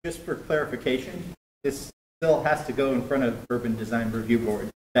 Mayor, just for clarification, this still has to go in front of Urban Design Review Board.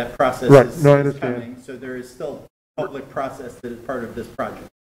 That process is coming, so there is still public process that is part of this project.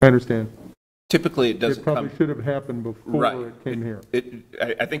 I understand. Typically, it doesn't come. It probably should have happened before it came here.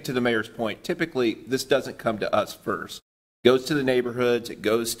 I think to the mayor's point, typically this doesn't come to us first. It goes to the neighborhoods, it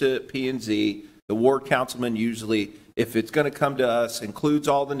goes to P&Z. The ward councilman usually, if it's going to come to us, includes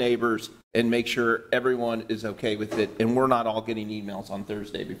all the neighbors and make sure everyone is okay with it, and we're not all getting emails on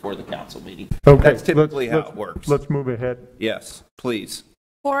Thursday before the council meeting. Okay, that's typically how it works. Let's move ahead. Yes, please.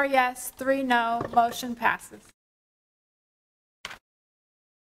 4 yes, 3 no, motion passes.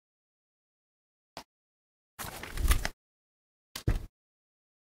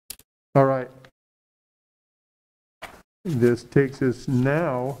 All right. This takes us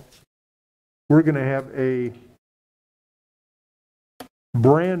now, we're going to have a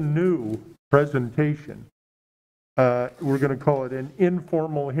brand new presentation. We're going to call it an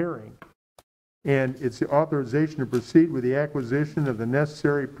informal hearing. And it's the authorization to proceed with the acquisition of the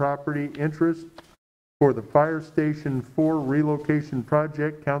necessary property interest for the Fire Station 4 relocation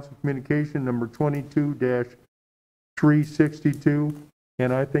project, Council Communication number 22-362.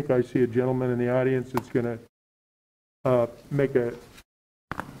 And I think I see a gentleman in the audience that's going to make a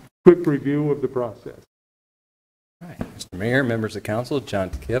quick review of the process. All right, Mr. Mayor, members of council,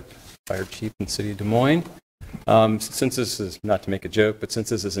 John Kipp, Fire Chief in the City of Des Moines. Since this is, not to make a joke, but since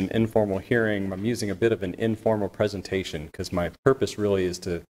this is an informal hearing, I'm using a bit of an informal presentation because my purpose really is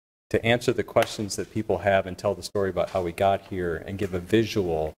to answer the questions that people have and tell the story about how we got here and give a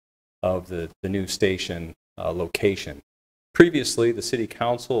visual of the new station location. Previously, the City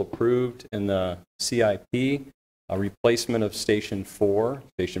Council approved in the CIP a replacement of Station 4.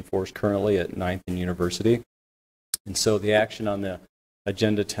 Station 4 is currently at 9th and University. And so the action on the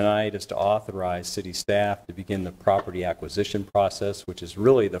agenda tonight is to authorize city staff to begin the property acquisition process, which is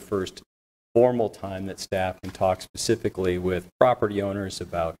really the first formal time that staff can talk specifically with property owners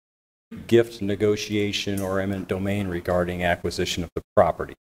about gift negotiation or eminent domain regarding acquisition of the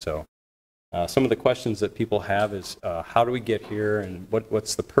property. So some of the questions that people have is how do we get here and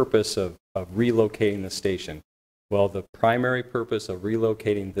what's the purpose of relocating the station? Well, the primary purpose of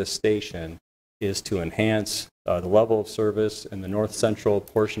relocating this station is to enhance the level of service in the north central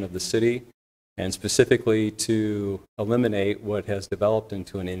portion of the city, and specifically to eliminate what has developed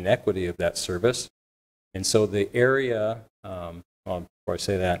into an inequity of that service. And so the area, before I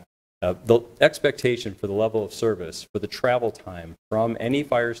say that, the expectation for the level of service for the travel time from any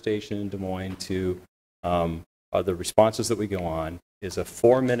fire station in Des Moines to the responses that we go on is a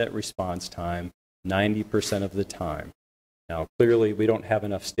 4-minute response time 90% of the time. Now, clearly, we don't have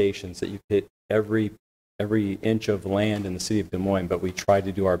enough stations that you hit every inch of land in the city of Des Moines, but we try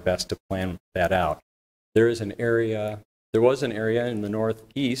to do our best to plan that out. There was an area in the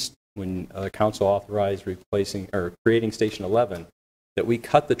northeast when the council authorized replacing or creating Station 11 that we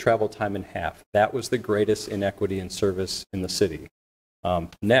cut the travel time in half. That was the greatest inequity in service in the city.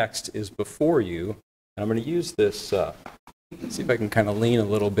 Next is before you, and I'm going to use this, see if I can kind of lean a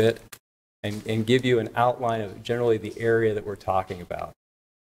little bit and give you an outline of generally the area that we're talking about.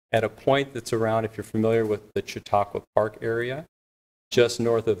 At a point that's around, if you're familiar with the Chautauqua Park area, just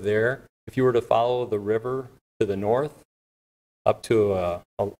north of there, if you were to follow the river to the north, up to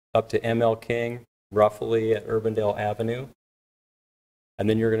ML King, roughly at Urbandale Avenue, and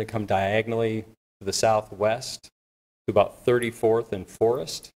then you're going to come diagonally to the southwest to about 34th and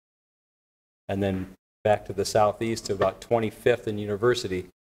Forest, and then back to the southeast to about 25th and University.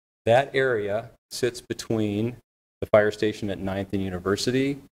 That area sits between the fire station at 9th and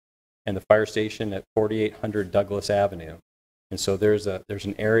University and the fire station at 4800 Douglas Avenue. And so there's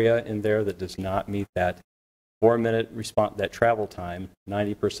an area in there that does not meet that 4-minute response, that travel time,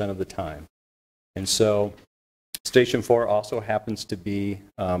 90% of the time. And so Station 4 also happens to be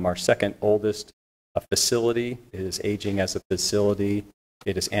our second oldest facility. It is aging as a facility.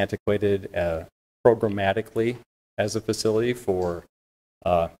 It is antiquated programmatically as a facility for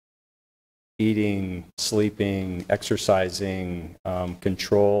eating, sleeping, exercising,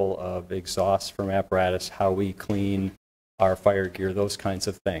 control of exhaust from apparatus, how we clean our fire gear, those kinds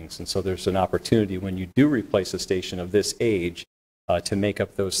of things. And so there's an opportunity when you do replace a station of this age to make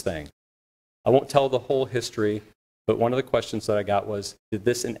up those things. I won't tell the whole history, but one of the questions that I got was, did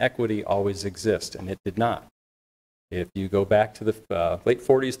this inequity always exist? And it did not. If you go back to the late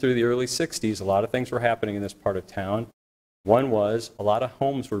 40s through the early 60s, a lot of things were happening in this part of town. One was a lot of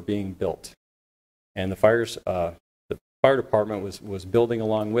homes were being built, and the fire department was building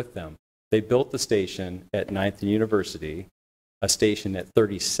along with them. They built the station at 9th and University, a station at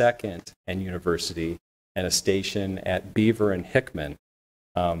 32nd and University, and a station at Beaver and Hickman,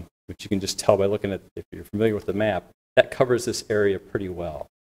 which you can just tell by looking at, if you're familiar with the map, that covers this area pretty well.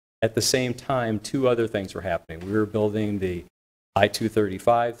 At the same time, two other things were happening. We were building the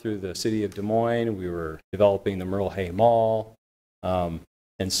I-235 through the city of Des Moines. We were developing the Merle Hay Mall. And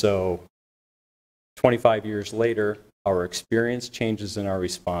so 25 years later, our experience changes in our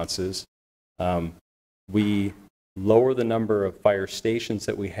responses. We lower the number of fire stations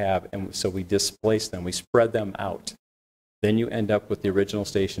that we have, and so we displace them. We spread them out. Then you end up with the original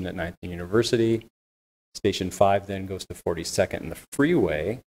station at 9th and University. Station 5 then goes to 42nd and the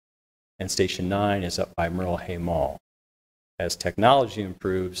freeway, and Station 9 is up by Merle Hay Mall. As technology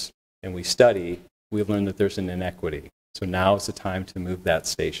improves and we study, we learn that there's an inequity. So now is the time to move that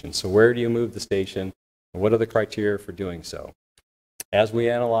station. So where do you move the station, and what are the criteria for doing so? As we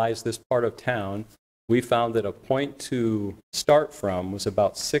analyzed this part of town, we found that a point to start from was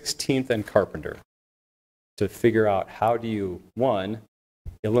about 16th and Carpenter, to figure out how do you, one,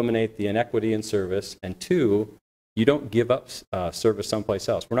 eliminate the inequity in service, and two, you don't give up service someplace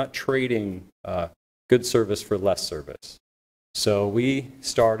else. We're not trading good service for less service. So we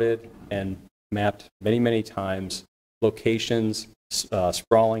started and mapped many, many times locations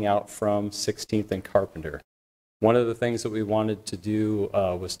sprawling out from 16th and Carpenter. One of the things that we wanted to do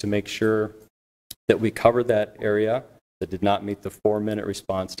was to make sure that we covered that area that did not meet the 4-minute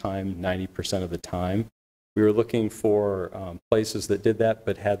response time 90% of the time. We were looking for places that did that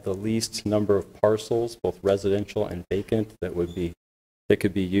but had the least number of parcels, both residential and vacant, that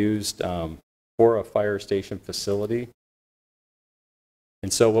could be used for a fire station facility.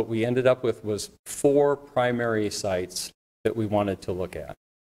 And so what we ended up with was 4 primary sites that we wanted to look at.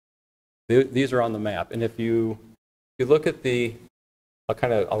 These are on the map, and if you look at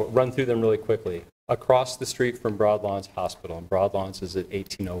I'll run through them really quickly. Across the street from Broadlawns Hospital, and Broadlawns is at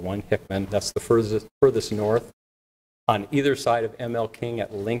 1801 Hickman. That's the furthest north. On either side of M.L. King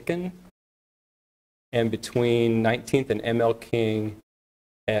at Lincoln, and between 19th and M.L. King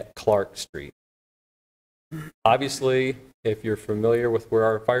at Clark Street. Obviously, if you're familiar with where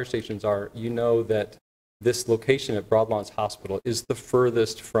our fire stations are, you know that this location at Broadlawns Hospital is the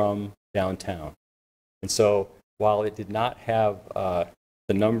furthest from downtown. And so while it did not have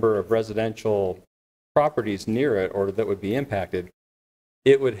the number of residential properties near it or that would be impacted,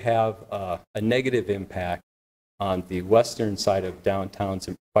 it would have a negative impact on the western side of downtown's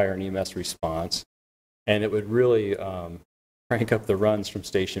fire and EMS response, and it would really crank up the runs from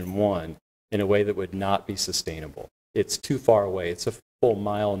Station 1 in a way that would not be sustainable. It's too far away. It's a full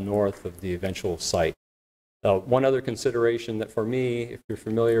mile north of the eventual site. One other consideration that for me, if you're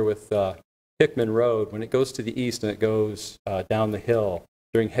familiar with Hickman Road, when it goes to the east and it goes down the hill,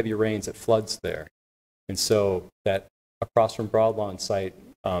 during heavy rains, it floods there. And so that across from Broadlawn site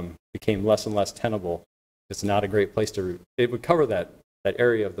became less and less tenable. It's not a great place it would cover that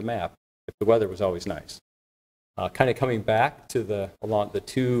area of the map if the weather was always nice. Kind of coming back to along the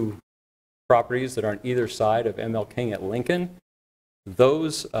 2 properties that are on either side of M.L. King at Lincoln,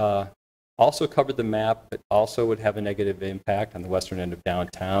 those also covered the map, but also would have a negative impact on the western end of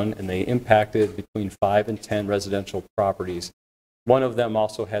downtown, and they impacted between 5 and 10 residential properties. One of them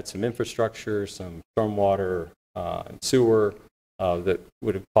also had some infrastructure, some stormwater and sewer that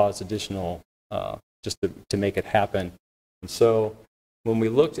would have caused additional, just to make it happen. And so when we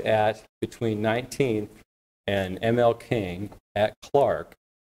looked at between 19th and M.L. King at Clark,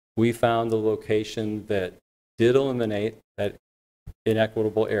 we found the location that did eliminate that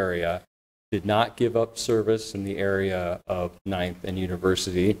inequitable area, did not give up service in the area of 9th and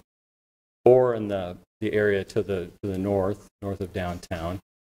University, or in the area to the north of downtown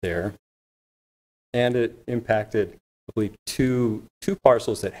there. And it impacted, I believe, two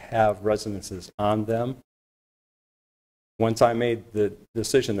parcels that have residences on them. Once I made the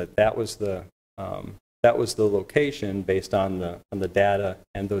decision that was the location based on the data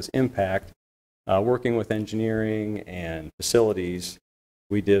and those impact, working with engineering and facilities,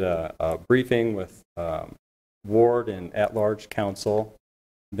 we did a briefing with Ward and at-large council.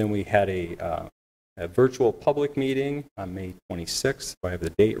 Then we had a virtual public meeting on May 26th, if I have the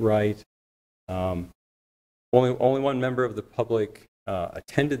date right. Only one member of the public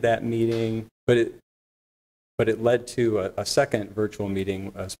attended that meeting, but it led to a second virtual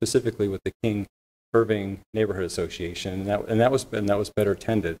meeting, specifically with the King Irving Neighborhood Association, and that was better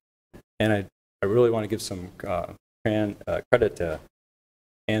attended. And I really want to give some credit to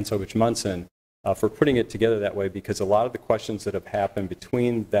Ann Sobich Munson for putting it together that way, because a lot of the questions that have happened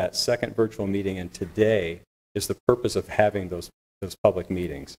between that second virtual meeting and today is the purpose of having those public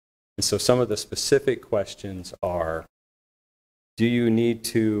meetings. And so some of the specific questions are, do you need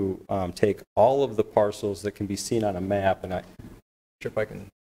to take all of the parcels that can be seen on a map? And I'm not sure if I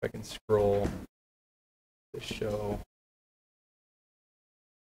can scroll to show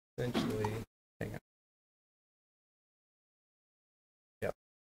essentially. Hang on. Yep.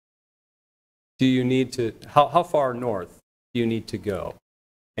 Do you need to? How far north do you need to go?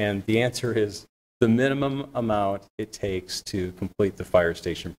 And the answer is the minimum amount it takes to complete the fire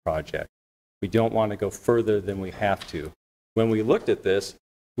station project. We don't want to go further than we have to. When we looked at this,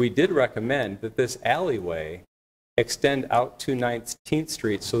 we did recommend that this alleyway extend out to 19th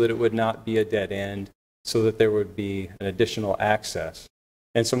Street so that it would not be a dead end, so that there would be an additional access.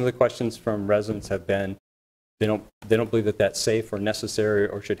 And some of the questions from residents have been, they don't believe that that's safe or necessary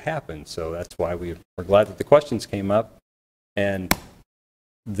or should happen. So that's why we're glad that the questions came up. And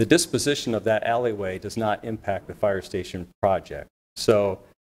the disposition of that alleyway does not impact the fire station project. So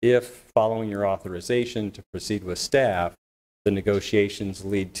if, following your authorization to proceed with staff, the negotiations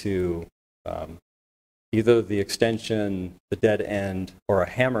lead to either the extension, the dead end, or a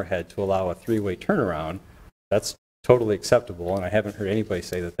hammerhead to allow a three-way turnaround, that's totally acceptable, and I haven't heard anybody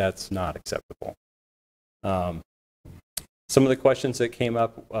say that that's not acceptable. Some of the questions that came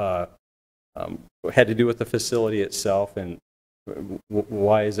up had to do with the facility itself and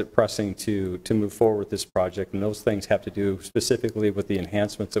why is it pressing to move forward with this project, and those things have to do specifically with the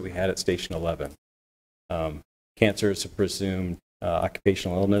enhancements that we had at Station 11. Cancer is a presumed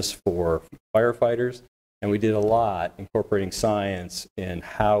occupational illness for firefighters, and we did a lot incorporating science in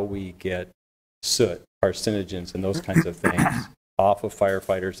how we get soot, carcinogens, and those kinds of things off of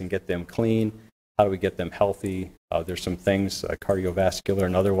firefighters and get them clean. How do we get them healthy? There's some things, cardiovascular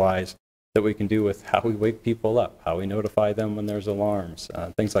and otherwise, that we can do with how we wake people up, how we notify them when there's alarms,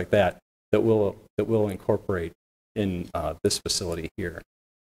 things like that, that we'll incorporate in this facility here.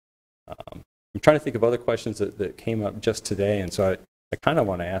 I'm trying to think of other questions that came up just today, and so I kind of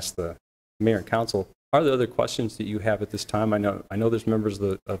want to ask the mayor and council, are there other questions that you have at this time? I know there's members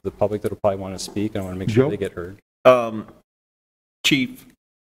of the public that will probably want to speak, and I want to make sure they get heard. Chief,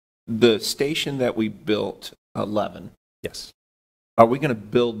 the station that we built, 11. Yes. Are we going to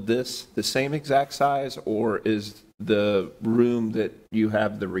build this the same exact size, or is the room that you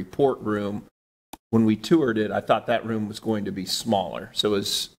have, the report room, when we toured it, I thought that room was going to be smaller. So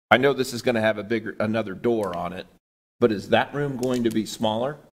I know this is going to have another door on it, but is that room going to be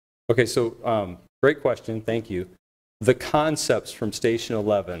smaller? Okay, so great question, thank you. The concepts from Station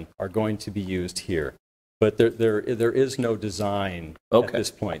 11 are going to be used here, but there is no design at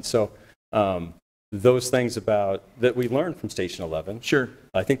this point. So those things that we learned from Station 11. Sure.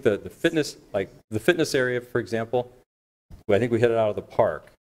 I think the fitness area, for example, I think we hit it out of the park.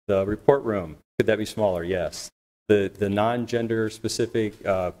 The report room, could that be smaller? Yes. The non-gender specific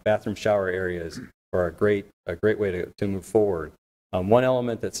bathroom shower areas are a great way to move forward. One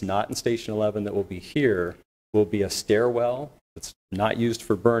element that's not in Station 11 that will be here will be a stairwell that's not used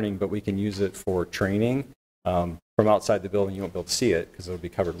for burning, but we can use it for training. From outside the building, you won't be able to see it because it'll be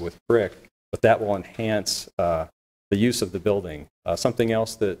covered with brick, but that will enhance the use of the building. Something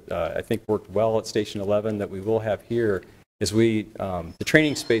else that I think worked well at Station 11 that we will have here is the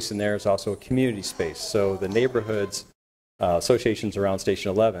training space in there is also a community space. So the neighborhoods, associations around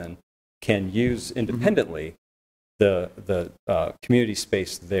Station 11 can use independently the community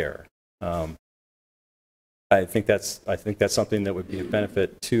space there. I think that's something that would be a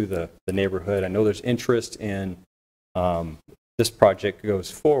benefit to the neighborhood. I know there's interest in the this project goes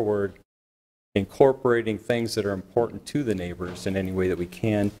forward, incorporating things that are important to the neighbors in any way that we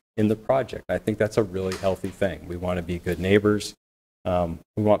can in the project. I think that's a really healthy thing. We want to be good neighbors.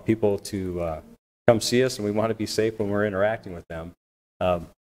 We want people to come see us, and we want to be safe when we're interacting with them.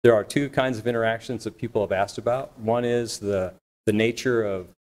 There are two kinds of interactions that people have asked about. One is the nature of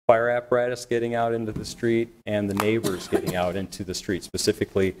fire apparatus getting out into the street and the neighbors getting out into the street.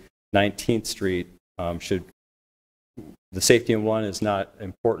 Specifically, 19th Street the safety in one is not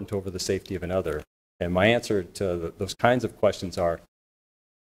important over the safety of another. And my answer to those kinds of questions are,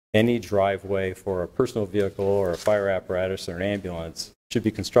 any driveway for a personal vehicle or a fire apparatus or an ambulance should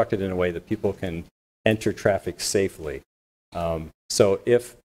be constructed in a way that people can enter traffic safely. So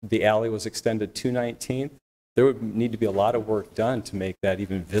if the alley was extended to 19th, there would need to be a lot of work done to make that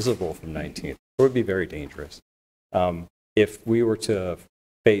even visible from 19th. It would be very dangerous. If we were to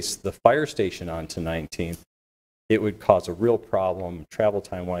face the fire station onto 19th, it would cause a real problem travel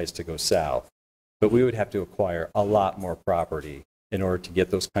time-wise to go south. But we would have to acquire a lot more property in order to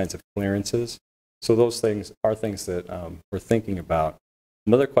get those kinds of clearances. So those things are things that we're thinking about.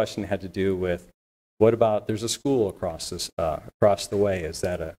 Another question had to do with, what about, there's a school across the way. Is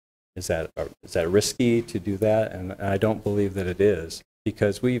that risky to do that? And I don't believe that it is,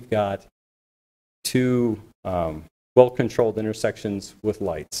 because we've got two well-controlled intersections with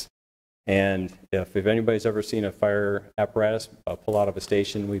lights. And if anybody's ever seen a fire apparatus pull out of a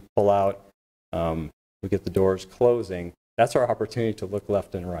station, we pull out, we get the doors closing. That's our opportunity to look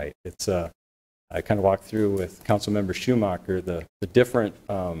left and right. It's I kind of walked through with Councilmember Schumacher the different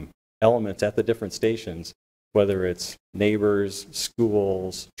elements at the different stations, whether it's neighbors,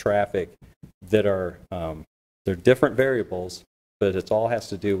 schools, traffic, that are they're different variables, but it all has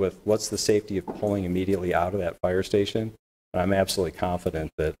to do with what's the safety of pulling immediately out of that fire station. And I'm absolutely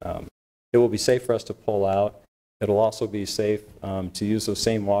confident that it will be safe for us to pull out. It'll also be safe to use those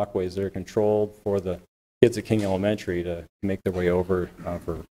same walkways that are controlled for the kids at King Elementary to make their way over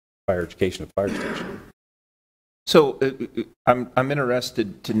for fire education at the fire station. So I'm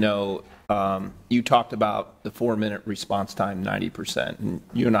interested to know, you talked about the 4-minute response time, 90%, and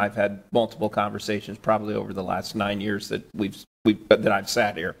you and I have had multiple conversations probably over the last 9 years that that I've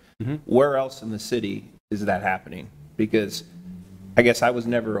sat here. Mm-hmm. Where else in the city is that happening? Because I guess I was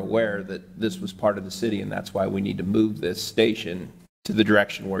never aware that this was part of the city, and that's why we need to move this station to the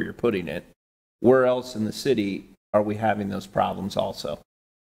direction where you're putting it. Where else in the city are we having those problems also?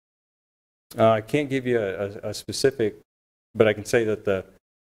 I can't give you a specific, but I can say that the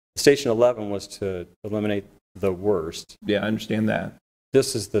Station 11 was to eliminate the worst. Yeah, I understand that.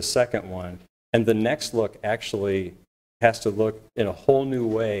 This is the second one. And the next look actually has to look in a whole new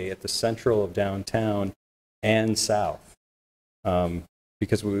way at the central of downtown and south.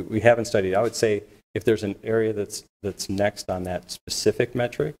 Because we haven't studied. I would say if there's an area that's next on that specific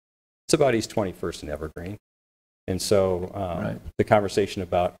metric, it's about East 21st and Evergreen. And so right. The conversation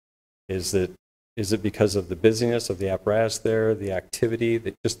about is it because of the busyness of the apparatus there, the activity,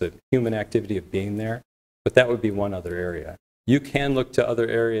 just the human activity of being there? But that would be one other area. You can look to other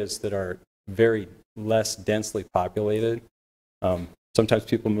areas that are very less densely populated. Sometimes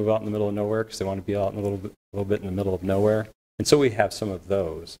people move out in the middle of nowhere because they want to be out in a little bit in the middle of nowhere. And so we have some of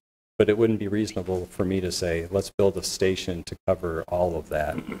those. But it wouldn't be reasonable for me to say, let's build a station to cover all of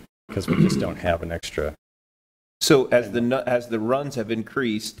that, because we just don't have an extra. So as the runs have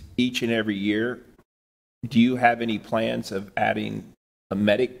increased each and every year, do you have any plans of adding a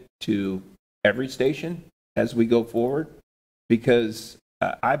medic to every station as we go forward? Because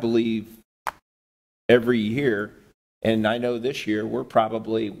I believe every year, and I know this year, we're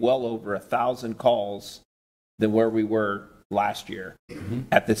probably well over 1,000 calls than where we were last year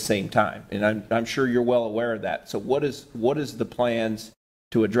at the same time. And I'm sure you're well aware of that. So what is the plans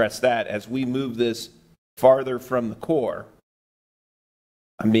to address that as we move this farther from the core?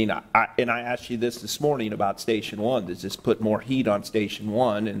 I mean, I asked you this morning about Station 1. Does this put more heat on Station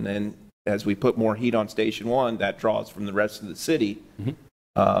 1? And then as we put more heat on Station 1, that draws from the rest of the city.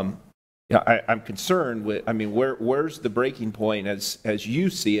 Mm-hmm. I'm concerned with, I mean, where's the breaking point as you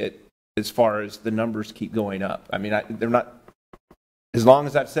see it, as far as the numbers keep going up? I mean, they're not, as long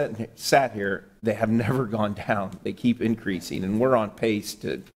as I've sat here, they have never gone down. They keep increasing, and we're on pace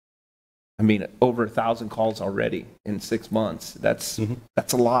to, I mean, over 1,000 calls already in 6 months. That's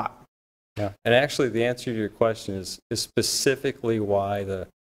a lot. Yeah, and actually the answer to your question is specifically why the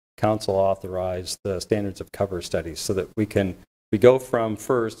council authorized the standards of cover studies, so that we go from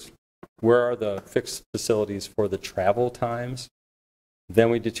first, where are the fixed facilities for the travel times? Then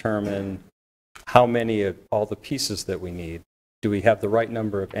we determine how many of all the pieces that we need. Do we have the right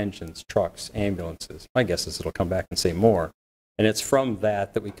number of engines, trucks, ambulances? My guess is it'll come back and say more. And it's from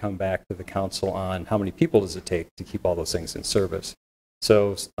that that we come back to the council on how many people does it take to keep all those things in service.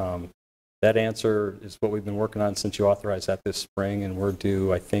 So that answer is what we've been working on since you authorized that this spring, and we're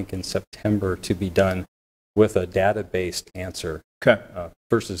due, I think, in September to be done with a data-based answer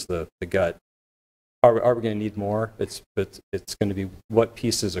versus the gut. Are we going to need more? It's going to be what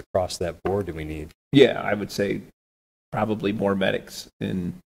pieces across that board do we need? Yeah, I would say probably more medics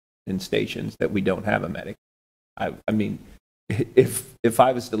in stations that we don't have a medic. I mean, if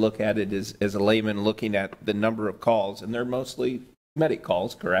I was to look at it as a layman looking at the number of calls, and they're mostly medic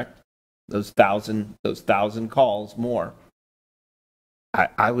calls, correct? Those thousand calls more.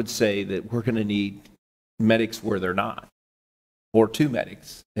 I would say that we're going to need medics where they're not, or 2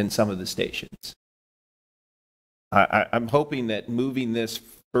 medics in some of the stations. I'm hoping that moving this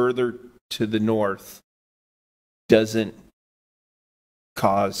further to the north doesn't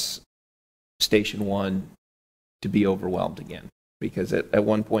cause Station 1 to be overwhelmed again. Because at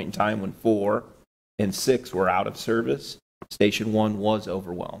one point in time when 4 and 6 were out of service, Station 1 was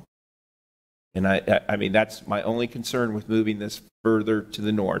overwhelmed. And I mean, that's my only concern with moving this further to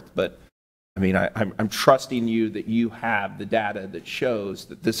the north. But I mean, I'm trusting you that you have the data that shows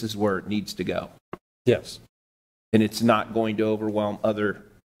that this is where it needs to go. Yes. And it's not going to overwhelm other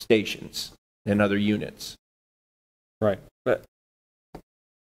stations and other units. Right. But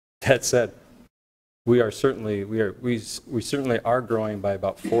that said, we certainly are growing by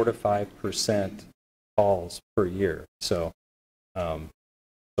about 4 to 5% calls per year. So there'll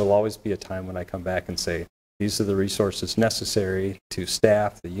always be a time when I come back and say, these are the resources necessary to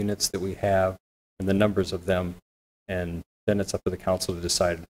staff the units that we have and the numbers of them. And then it's up to the council to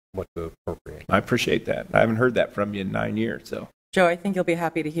decide what to appropriate. I appreciate that. I haven't heard that from you in 9 years. So, Joe, I think you'll be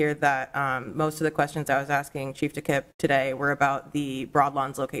happy to hear that most of the questions I was asking Chief DeKipp today were about the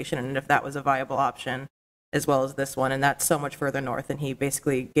Broadlawns location and if that was a viable option, as well as this one. And that's so much further north. And he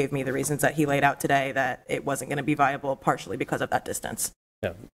basically gave me the reasons that he laid out today that it wasn't going to be viable, partially because of that distance.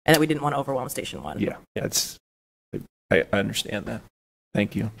 Yeah. And that we didn't want to overwhelm Station 1. Yeah, I understand that.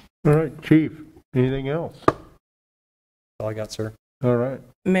 Thank you. All right, Chief, anything else? That's all I got, sir. All right.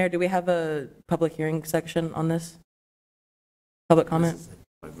 Mayor, do we have a public hearing section on this? Public comment?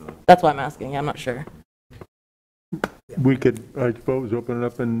 That's why I'm asking. Yeah, I'm not sure. We could, I suppose, open it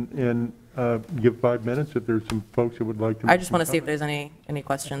up and give 5 minutes if there's some folks that would like to. I just want to see if there's any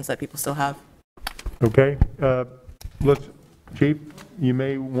questions that people still have. Okay. Chief, you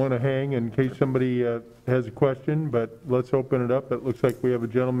may want to hang in case somebody has a question, but let's open it up. It looks like we have a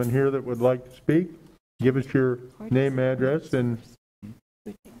gentleman here that would like to speak. Give us your name, address, and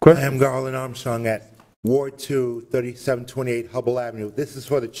question. I am Garland Armstrong at Ward 2, 3728 Hubble Avenue. This is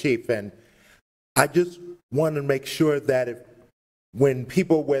for the chief, and I just want to make sure that when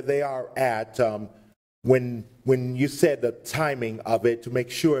people where they are at, when you said the timing of it, to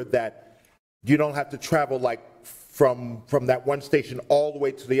make sure that you don't have to travel like from that one station all the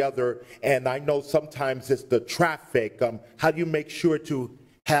way to the other. And I know sometimes it's the traffic. How do you make sure to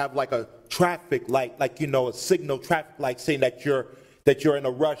have like a traffic light, like, you know, a signal traffic light saying that you're in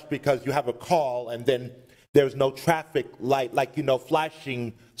a rush because you have a call, and then there's no traffic light, like, you know,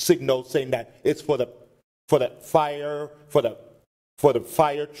 flashing signals saying that it's for the fire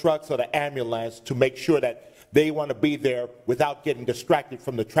trucks or the ambulance, to make sure that they want to be there without getting distracted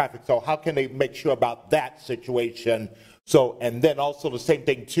from the traffic. So how can they make sure about that situation? So, and then also the same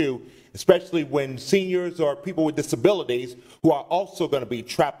thing too, especially when seniors or people with disabilities who are also going to be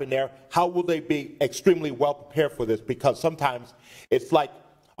trapped in there, how will they be extremely well prepared for this? Because sometimes it's like,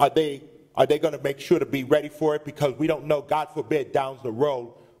 are they going to make sure to be ready for it? Because we don't know, God forbid, down the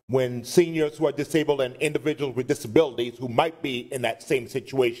road, when seniors who are disabled and individuals with disabilities who might be in that same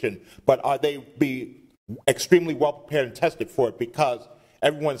situation, but are they be extremely well prepared and tested for it? Because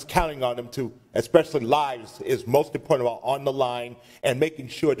everyone's counting on them to, especially lives is most important, about on the line and making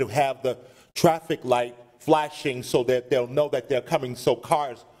sure to have the traffic light flashing so that they'll know that they're coming, so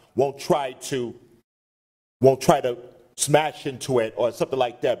cars won't try to smash into it or something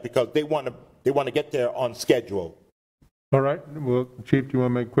like that, because they want to get there on schedule. All right. Well, Chief, do you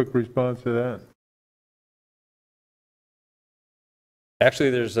want to make a quick response to that?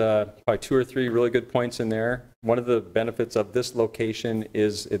 Actually, there's probably 2 or 3 really good points in there. One of the benefits of this location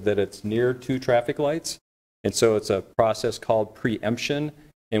is that it's near 2 traffic lights. And so it's a process called preemption,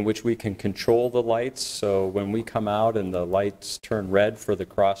 in which we can control the lights. So when we come out and the lights turn red for the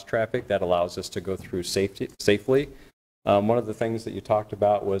cross traffic, that allows us to go through safely. One of the things that you talked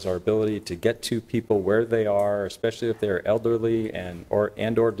about was our ability to get to people where they are, especially if they're elderly and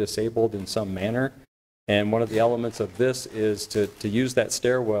or disabled in some manner. And one of the elements of this is to use that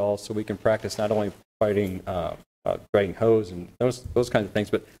stairwell so we can practice not only dragging hose and those kinds of things,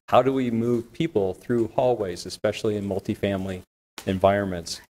 but how do we move people through hallways, especially in multifamily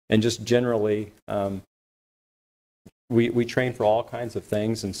environments? And just generally, we train for all kinds of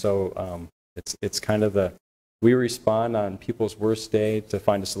things, and so it's kind of we respond on people's worst day to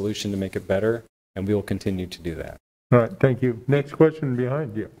find a solution to make it better, and we will continue to do that. All right, thank you. Next question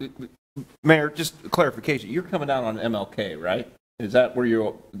behind you. Mayor, just clarification. You're coming out on MLK, right? Is that where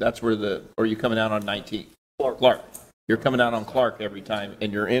or are you coming out on 19th? Clark. You're coming out on Clark every time,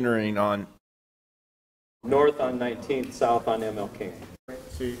 and you're entering on... North on 19th, south on MLK.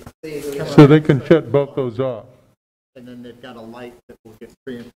 So they can shut both those off. And then they've got a light that will get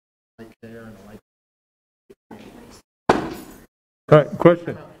preempted right there and a light. All right,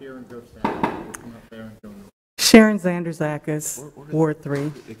 question. Here and go south. Come up there and go north. Sharon Zanderzakis, Ward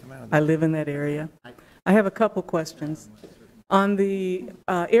 3. I live in that area. I have a couple questions. On the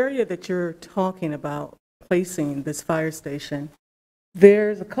area that you're talking about placing this fire station,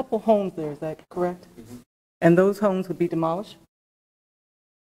 there's a couple homes there, is that correct? Mm-hmm. And those homes would be demolished?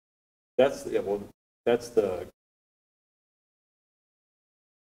 That's the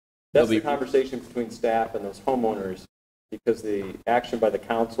conversation between staff and those homeowners, because the action by the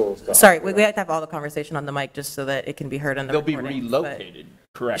council is... Sorry, we have to have all the conversation on the mic just so that it can be heard on the They'll recording. be relocated,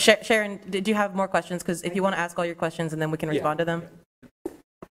 correct? Sharon, did you have more questions? Because if you want to ask all your questions and then we can respond to them.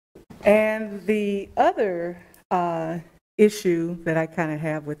 And the other issue that I kind of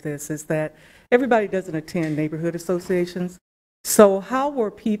have with this is that everybody doesn't attend neighborhood associations. So how were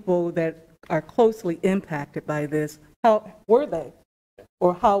people that are closely impacted by this, how were they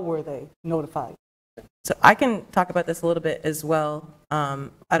notified? So I can talk about this a little bit as well.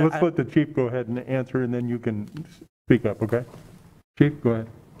 Let's let the chief go ahead and answer, and then you can speak up, okay? Chief, go ahead.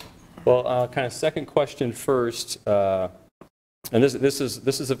 Well, kind of second question first, and this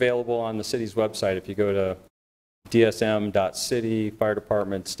is available on the city's website. If you go to dsm.city, fire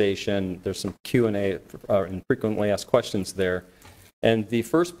department station, there's some Q&A and frequently asked questions there. And the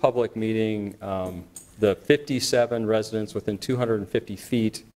first public meeting, the 57 residents within 250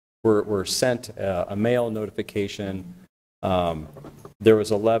 feet were sent a mail notification. There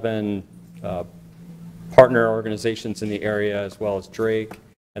was 11 partner organizations in the area, as well as Drake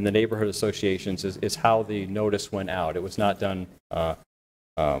and the neighborhood associations is how the notice went out. It was not done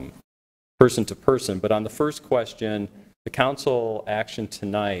person to person. But on the first question, the council action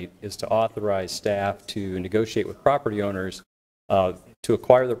tonight is to authorize staff to negotiate with property owners to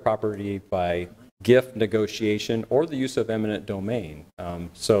acquire the property by gift negotiation or the use of eminent domain.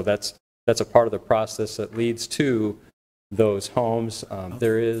 So that's a part of the process that leads to those homes.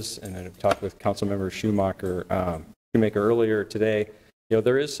 There is, and I talked with Councilmember Shoemaker earlier today,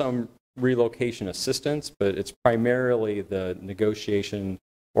 there is some relocation assistance, but it's primarily the negotiation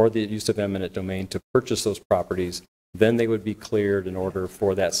or the use of eminent domain to purchase those properties. Then they would be cleared in order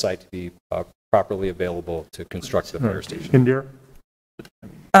for that site to be properly available to construct the fire station. Indira?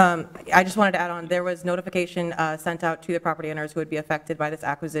 I just wanted to add on, there was notification sent out to the property owners who would be affected by this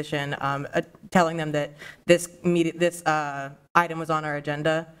acquisition, telling them that this item was on our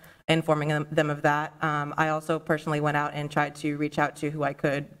agenda, informing them of that. I also personally went out and tried to reach out to who I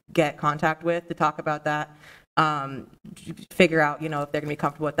could get contact with to talk about that, figure out, if they're going to be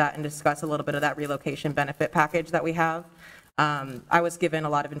comfortable with that, and discuss a little bit of that relocation benefit package that we have. I was given a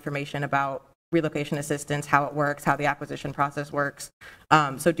lot of information about relocation assistance, how it works, how the acquisition process works.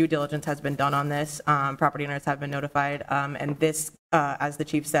 So due diligence has been done on this. Property owners have been notified. And this, as the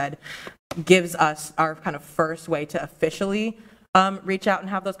chief said, gives us our kind of first way to officially reach out and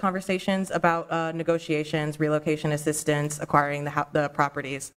have those conversations about negotiations, relocation assistance, acquiring the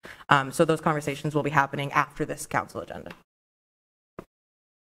properties. So those conversations will be happening after this council agenda.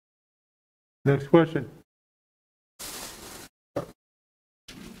 Next question.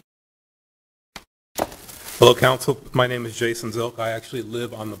 Hello, Council. My name is Jason Zilk. I actually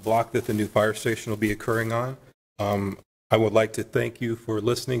live on the block that the new fire station will be occurring on. I would like to thank you for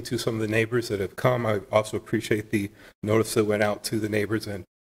listening to some of the neighbors that have come. I also appreciate the notice that went out to the neighbors, and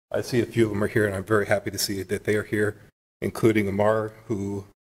I see a few of them are here, and I'm very happy to see that they are here, including Amar, who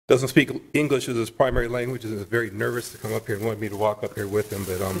doesn't speak English as his primary language and is very nervous to come up here and wanted me to walk up here with him,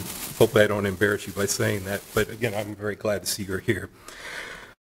 but hopefully I don't embarrass you by saying that. But again, I'm very glad to see you're here.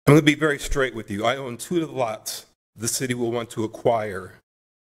 I'm going to be very straight with you. I own 2 of the lots the city will want to acquire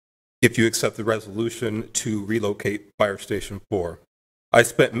if you accept the resolution to relocate Fire Station 4. I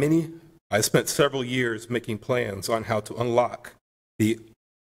spent several years making plans on how to unlock the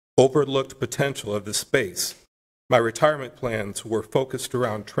overlooked potential of this space. My retirement plans were focused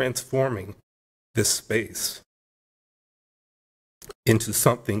around transforming this space into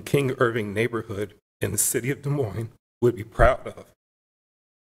something King Irving neighborhood in the city of Des Moines would be proud of.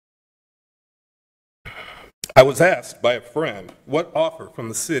 I was asked by a friend what offer from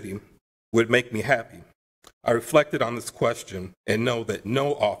the city would make me happy. I reflected on this question and know that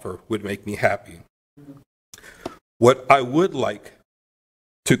no offer would make me happy. What I would like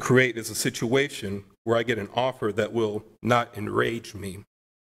to create is a situation where I get an offer that will not enrage me.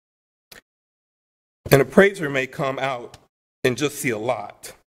 An appraiser may come out and just see a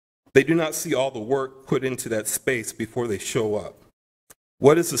lot. They do not see all the work put into that space before they show up.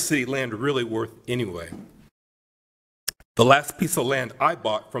 What is the city land really worth anyway? The last piece of land I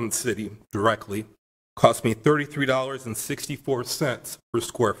bought from the city directly cost me $33.64 per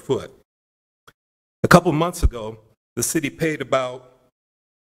square foot. A couple months ago, the city paid about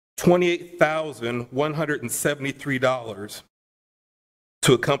 $28,173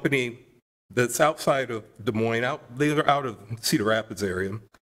 to a company that's outside of Des Moines, they're out of Cedar Rapids area,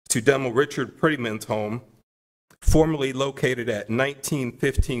 to demo Richard Prettyman's home, formerly located at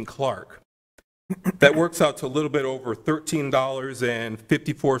 1915 Clark. That works out to a little bit over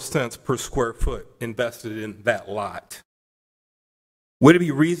 $13.54 per square foot invested in that lot. Would it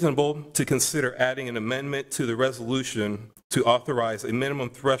be reasonable to consider adding an amendment to the resolution to authorize a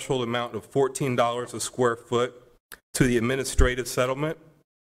minimum threshold amount of $14 a square foot to the administrative settlement?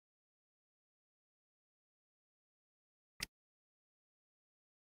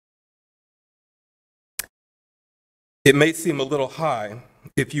 It may seem a little high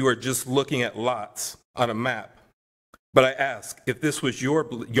if you are just looking at lots on a map, but I ask, if this was your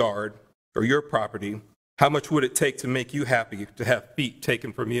yard or your property, how much would it take to make you happy to have feet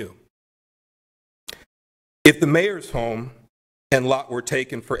taken from you? If the mayor's home and lot were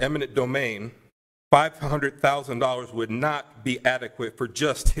taken for eminent domain, $500,000 would not be adequate for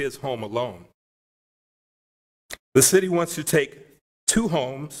just his home alone. The city wants to take 2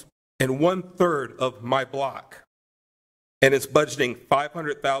 homes and 1/3 of my block, and it's budgeting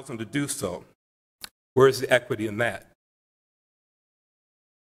 $500,000 to do so. Where is the equity in that?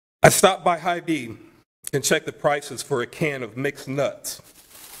 I stopped by Hy-Vee and checked the prices for a can of mixed nuts.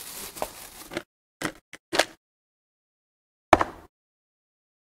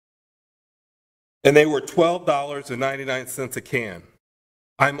 And they were $12.99 a can.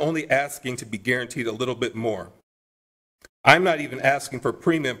 I'm only asking to be guaranteed a little bit more. I'm not even asking for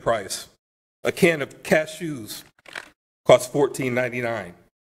premium price. A can of cashews costs $14.99.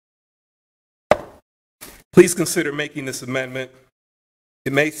 Please consider making this amendment.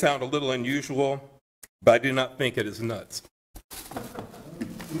 It may sound a little unusual, but I do not think it is nuts.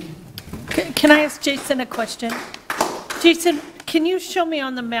 Can I ask Jason a question? Jason, can you show me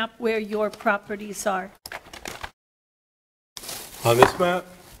on the map where your properties are? On this map,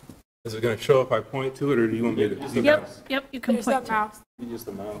 is it going to show if I point to it, or do you want me to? Yep, you can point to it. You use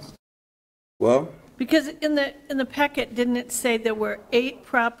the mouse. Well, Because in the packet, didn't it say there were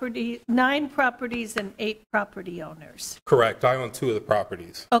 9 properties and 8 property owners? correct. I own 2 of the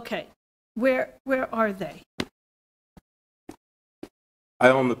properties. Okay, where are they? I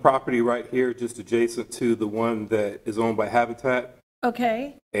own the property right here, just adjacent to the one that is owned by Habitat,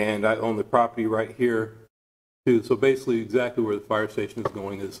 Okay, and I own the property right here, too. So basically, exactly where the fire station is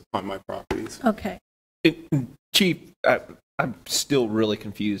going is on my properties. okay. Chief, I'm still really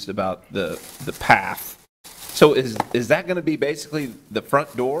confused about the path. So is that going to be basically the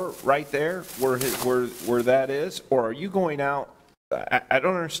front door right there where that is? Or are you going out? I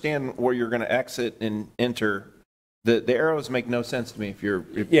don't understand where you're going to exit and enter. The arrows make no sense to me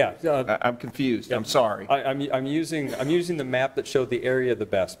I'm confused. I'm sorry. I'm using the map that showed the area the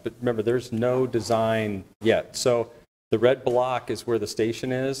best, but remember, there's no design yet. So the red block is where the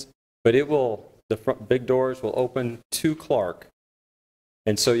station is, but the front big doors will open to Clark.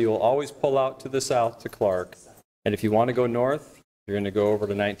 And so you will always pull out to the south to Clark. And if you want to go north, you're going to go over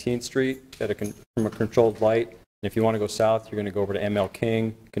to 19th Street from a controlled light. And if you want to go south, you're going to go over to ML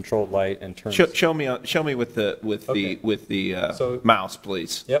King, controlled light, and turn. Show me with the mouse,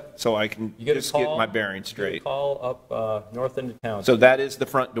 please. Yep. So I can just get my bearings straight. Call up north into town. So that is the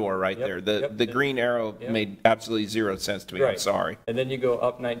front door right there. The green arrow made absolutely zero sense to me. Right. I'm sorry. And then you go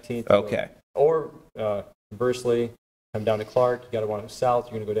up 19th. Okay. Or conversely, come down to Clark. You got to want to south.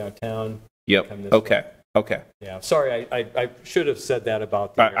 You're going to go downtown. Yep. Okay. Okay. Yeah. Sorry, I should have said that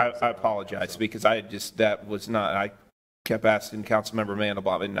about the. I apologize because I kept asking Councilmember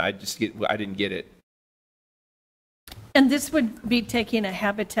Mandelbaum and I didn't get it. And this would be taking a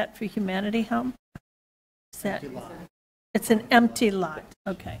Habitat for Humanity home? Is that? It's an empty lot.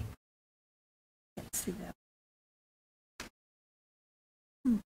 Okay. Can't see that.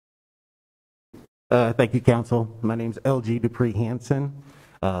 Thank you, Council. My name is LG Dupree Hansen.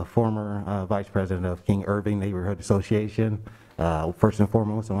 former vice president of King Irving Neighborhood Association. First and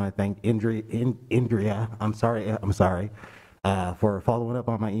foremost, I want to thank Indria, I'm sorry, for following up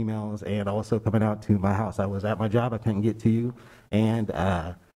on my emails and also coming out to my house. I was at my job, I couldn't get to you, and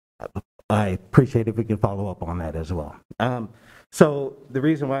I appreciate if we can follow up on that as well. So the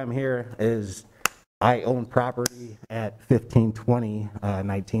reason why I'm here is I own property at 1520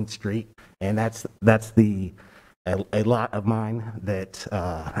 19th Street, and that's a lot of mine that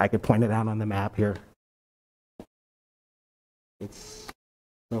I could point it out on the map here.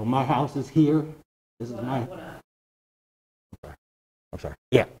 So my house is here. This is my. I'm sorry.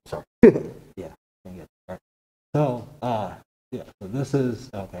 Yeah, sorry. Yeah. So yeah. So this is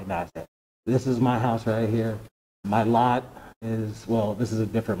okay. Now it's that. This is my house right here. My lot is, well, this is a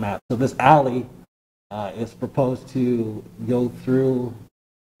different map. So this alley is proposed to go through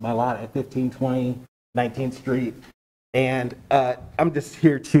my lot at 1520 19th Street, and I'm just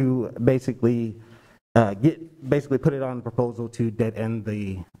here to basically put it on the proposal to dead end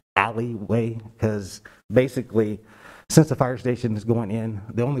the alleyway, because basically, since the fire station is going in,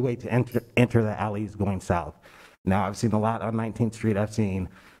 the only way to enter the alley is going south. Now, I've seen a lot on 19th Street. I've seen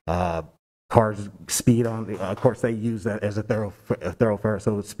cars speed on the, of course, they use that as a thoroughfare,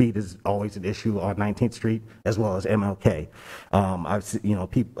 so speed is always an issue on 19th Street as well as MLK. I've seen, you know,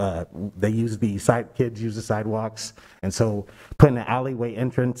 people, they use kids use the sidewalks, and so putting an alleyway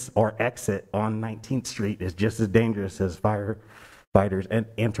entrance or exit on 19th Street is just as dangerous as firefighters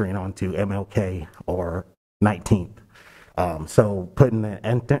entering onto MLK or 19th. So putting the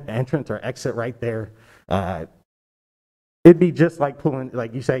entrance or exit right there, it'd be just like pulling,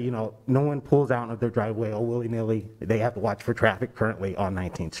 like you say, you know, no one pulls out of their driveway all willy-nilly. They have to watch for traffic currently on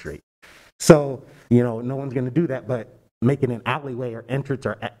 19th Street. So, you know, no one's going to do that, but making an alleyway or entrance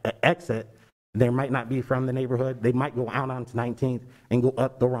or exit, they might not be from the neighborhood. They might go out onto 19th and go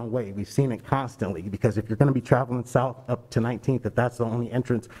up the wrong way. We've seen it constantly, because if you're going to be traveling south up to 19th, if that's the only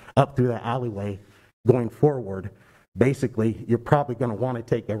entrance up through the alleyway going forward, basically, you're probably going to want to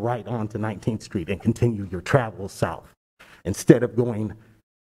take a right onto 19th Street and continue your travels south, instead of going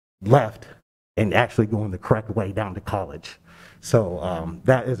left and actually going the correct way down to College. So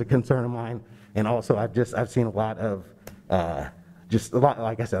that is a concern of mine. And also, I've seen a lot of,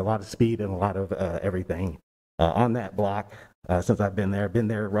 like I said, a lot of speed and a lot of everything on that block since I've been there. Been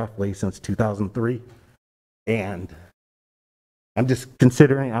there roughly since 2003. And I'm just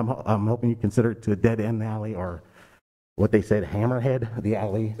considering, I'm hoping you consider it to a dead end alley, or what they said, hammerhead, the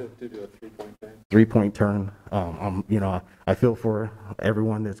alley. To do a three-point turn. You know, I feel for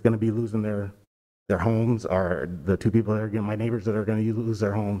everyone that's going to be losing their homes, or the two people that are my neighbors that are going to lose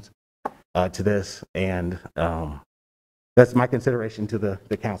their homes to this. And that's my consideration to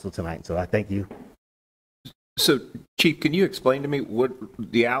the council tonight. So I thank you. So, Chief, can you explain to me what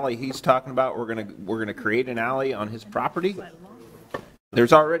the alley he's talking about? We're gonna create an alley on his property?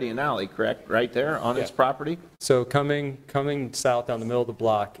 There's already an alley, correct, right there on his property? So coming south down the middle of the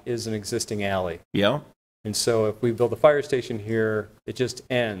block is an existing alley. Yeah. And so if we build a fire station here, it just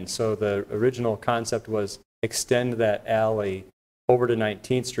ends. So the original concept was extend that alley over to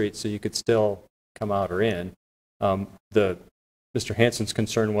 19th Street so you could still come out or in. Mr. Hansen's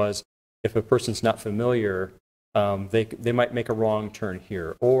concern was, if a person's not familiar, they might make a wrong turn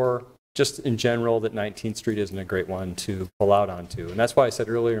here, or just in general that 19th Street isn't a great one to pull out onto. And that's why I said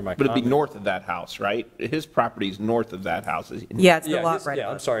earlier in my But it'd be north of that house, right? His property's north of that house. Yeah, it's the lot right Yeah,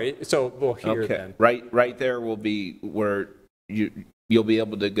 I'm sorry. So we'll here then. Right there will be where you'll be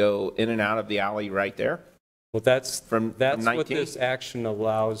able to go in and out of the alley right there? Well, that's from what this action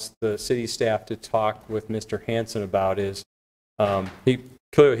allows the city staff to talk with Mr. Hansen about is, he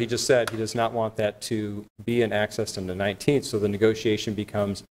just said he does not want that to be an access into 19th, so the negotiation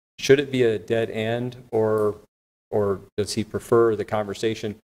becomes, should it be a dead end, or does he prefer the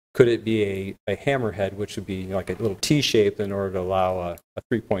conversation, could it be a hammerhead, which would be like a little T-shape in order to allow a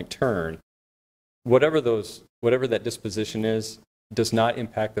three-point turn? Whatever that disposition is, does not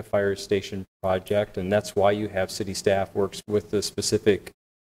impact the fire station project, and that's why you have city staff works with the specific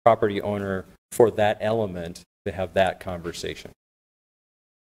property owner for that element to have that conversation.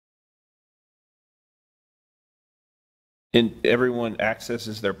 And everyone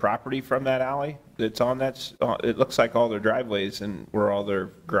accesses their property from that alley that's on that, it looks like all their driveways and where all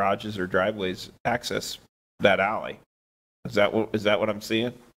their garages or driveways access that alley. Is that what I'm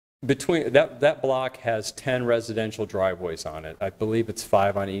seeing? Between that block has 10 residential driveways on it. I believe it's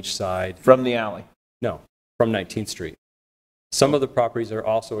 5 on each side. From the alley? No, from 19th Street. Some of the properties are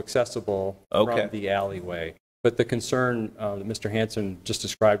also accessible from the alleyway. But the concern that Mr. Hansen just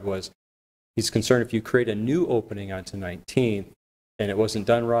described was, he's concerned if you create a new opening onto 19th and it wasn't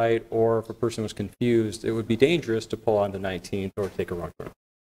done right, or if a person was confused, it would be dangerous to pull on the 19th or take a wrong turn.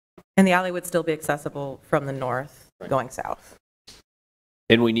 And the alley would still be accessible from the north going south.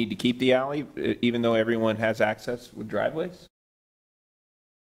 And we need to keep the alley, even though everyone has access with driveways?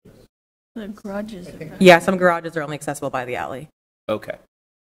 The garages. Yeah, some garages are only accessible by the alley. Okay.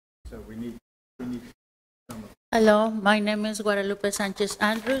 So we need Hello, my name is Guadalupe Sanchez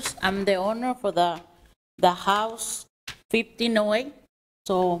Andrews. I'm the owner for the house 1508.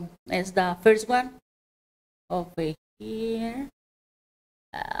 So it's the first one over here.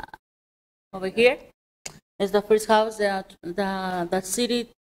 Over here is the first house that the city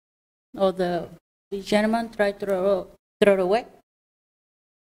or the gentleman tried to throw away.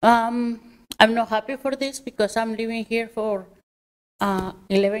 I'm not happy for this because I'm living here for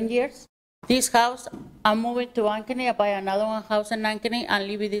 11 years. This house, I'm moving to Ankeny. I buy another one house in Ankeny and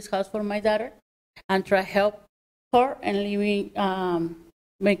leave this house for my daughter and try help her and living,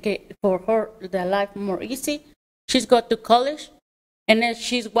 make it for her the life more easy. She's got to college and then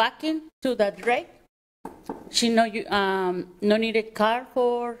she's walking to the Drake. She no need a car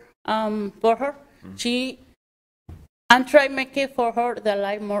for her. I'm trying to make it for her the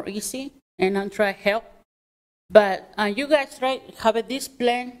life more easy and I'm trying to help. But you guys try have this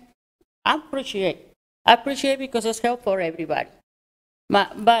plan. I appreciate because it's help for everybody.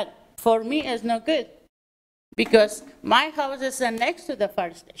 But for me, it's not good because my house is next to the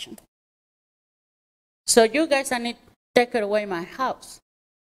fire station. So you guys, I need to take away my house.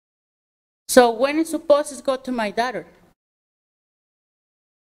 So when it's supposed to go to my daughter?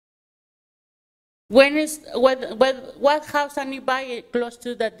 What house I need to buy close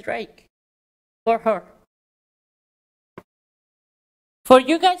to the Drake for her? For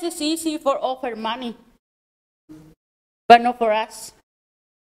you guys, it's easy for offer money, but not for us.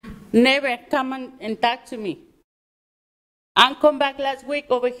 Never come and talk to me. I come back last week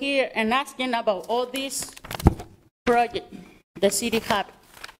over here and asking about all this project the city had.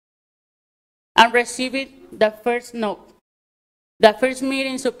 And receiving the first note. The first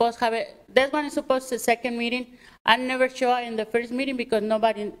meeting supposed to have it. That one is supposed to be the second meeting. I never show up in the first meeting because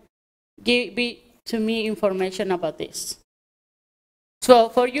nobody gave to me information about this. So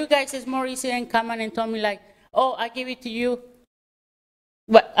for you guys, it's more easy than coming and tell me like, oh, I give it to you,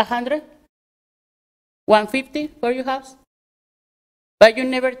 what, 100? 150 for your house? But you're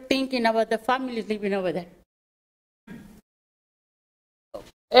never thinking about the families living over there.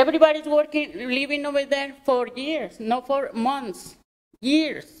 Everybody's living over there for years, not for months,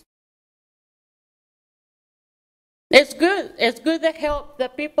 years. It's good. It's good to help the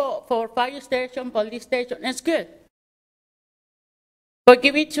people for fire station, police station. It's good. But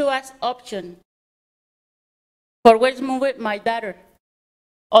give it to us option for where to move with my daughter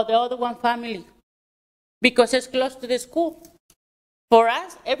or the other one family because it's close to the school. For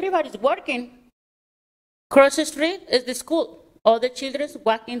us, everybody's working. Cross the street is the school. All the children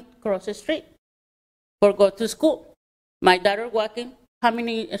walking across the street for go to school. My daughter walking, how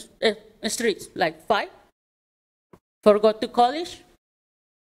many streets? Like 5? For go to college?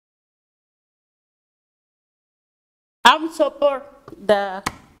 I'm support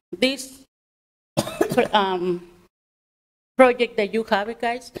this project that you have,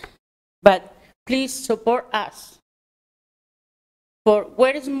 guys, but please support us for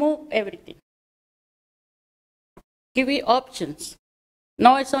where is move everything. Give me options.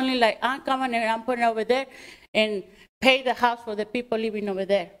 No, it's only like I'm coming and I'm putting over there and pay the house for the people living over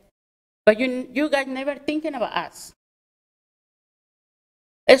there. But you guys never thinking about us.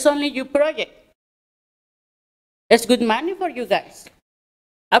 It's only your project. It's good money for you guys.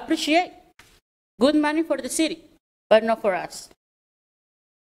 Appreciate. Good money for the city, but not for us.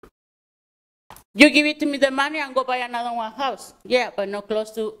 You give it to me the money and go buy another one house. Yeah, but not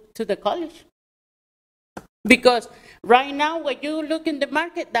close to the college. Because right now, when you look in the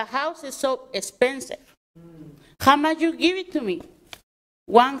market, the house is so expensive. How much you give it to me?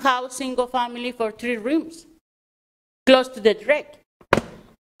 One house, single family for 3 rooms, close to the direct.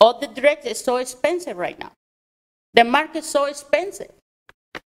 All the direct is so expensive right now. The market is so expensive.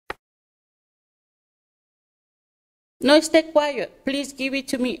 No, stay quiet. Please give it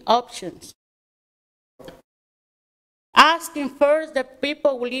to me options. Asking first the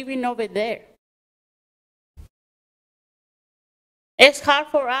people living over there. It's hard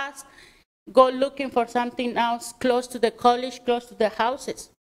for us go looking for something else close to the college, close to the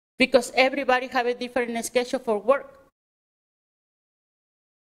houses, because everybody have a different schedule for work.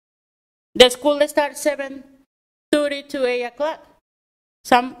 The school starts 7:30 to 8 o'clock.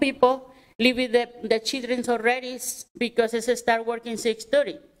 Some people leave with the children already because they start working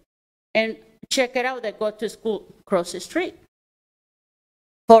 6:30. And check it out, they go to school across the street.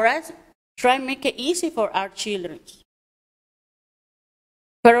 For us, try and make it easy for our children.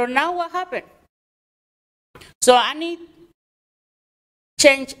 But now what happened? So I need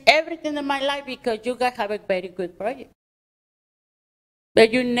change everything in my life because you guys have a very good project.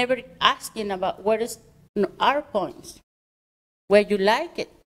 But you never asking about what is our points, where you like it.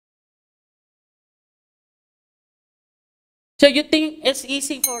 So you think it's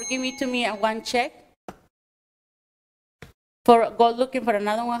easy for giving to me a one check for go looking for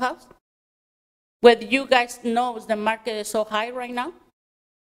another one house? Whether you guys know the market is so high right now?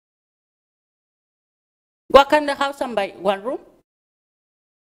 What kind of house I'm buying? 1 room?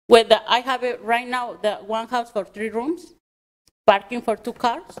 Whether I have it right now, the one house for 3 rooms, parking for 2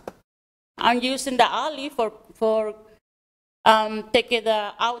 cars. I'm using the alley for taking it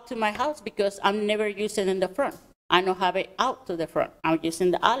out to my house because I'm never using it in the front. I don't have it out to the front. I'm using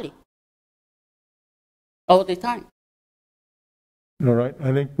the alley all the time. All right,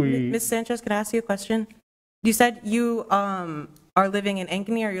 I think we... Ms. Sanchez, can I ask you a question? You said you are living in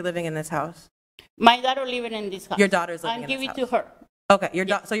Ankeny, or you're living in this house? My daughter living in this house. Your daughter's living in this house. house. I'll give it to her.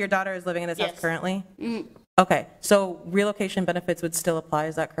 Okay, so your daughter is living in this house currently? Mm-hmm. Okay, so relocation benefits would still apply,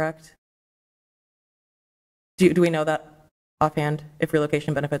 is that correct? Do we know that offhand, if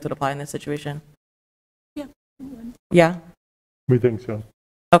relocation benefits would apply in this situation? Yeah. Yeah? We think so.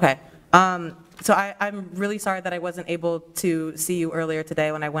 Okay. So I'm really sorry that I wasn't able to see you earlier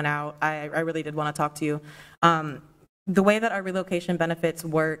today when I went out. I really did want to talk to you. The way that our relocation benefits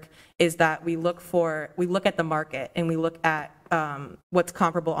work is that we look at the market and we look at what's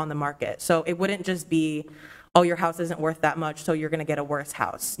comparable on the market. So it wouldn't just be, oh, your house isn't worth that much, so you're going to get a worse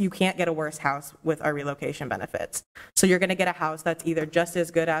house. You can't get a worse house with our relocation benefits. So you're going to get a house that's either just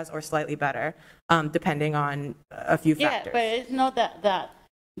as good as or slightly better, depending on a few factors. Yeah, but it's not that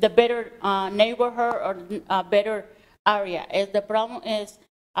the better neighborhood or better area. The problem is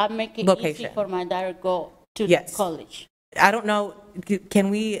I'm making it easy for my daughter to go to college. I don't know, can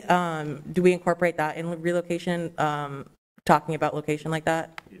we, do we incorporate that in relocation, talking about location like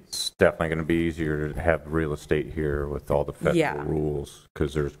that? It's definitely going to be easier to have real estate here with all the federal rules,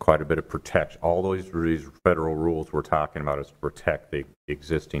 because there's quite a bit of protection. All these federal rules we're talking about is to protect the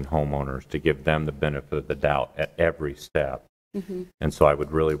existing homeowners, to give them the benefit of the doubt at every step. Mm-hmm. And so I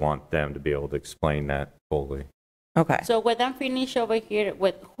would really want them to be able to explain that fully. Okay. So when I'm finished over here,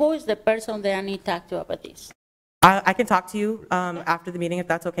 who is the person that I need to talk to about this? I can talk to you after the meeting if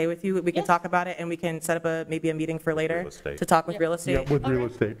that's okay with you. We can talk about it and we can set up maybe a meeting for later to talk with real estate. Yeah, with real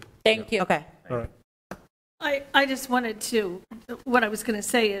estate. Thank you. Okay. All right. I just wanted to, what I was going to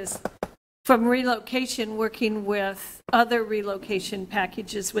say is, from relocation, working with other relocation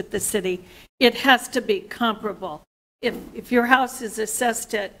packages with the city, it has to be comparable. If your house is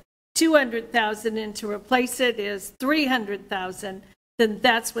assessed at $200,000 and to replace it is $300,000, then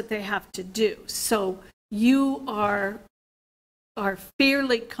that's what they have to do. So you are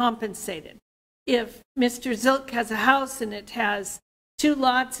fairly compensated. If Mr. Zilk has a house and it has 2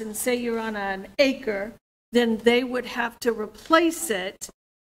 lots and say you're on an acre, then they would have to replace it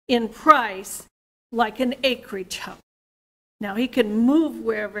in price like an acreage home. Now he can move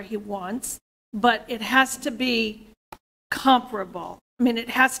wherever he wants, but it has to be comparable. I mean, it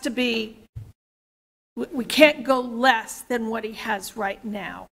has to be, we can't go less than what he has right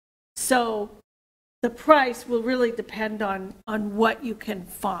now. So the price will really depend on what you can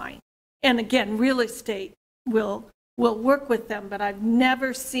find. And again, real estate will work with them, but I've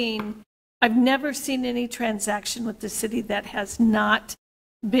never seen any transaction with the city that has not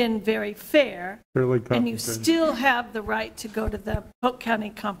been very fair. And you still have the right to go to the Polk County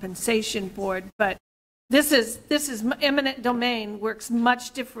Compensation Board, but this is eminent domain works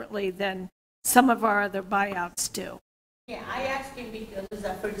much differently than some of our other buyouts do. Yeah, I asked him because it's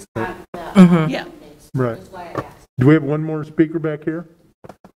the first time. Yeah. Right. That's why I asked. Do we have one more speaker back here?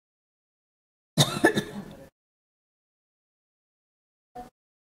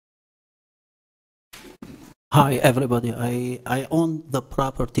 Hi, everybody. I own the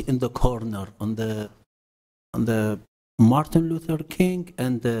property in the corner on the Martin Luther King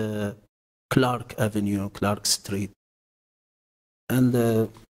and the Clark Avenue, Clark Street. And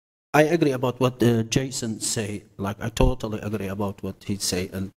I agree about what Jason say. Like, I totally agree about what he say.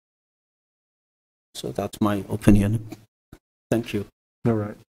 And so that's my opinion. Thank you. All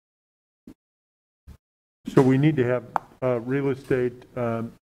right. So we need to have real estate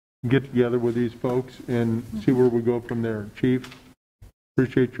get together with these folks and see where we go from there. Chief,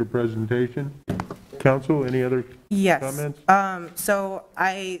 appreciate your presentation. Council, any other comments? So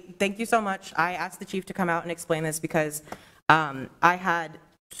I thank you so much. I asked the chief to come out and explain this because I had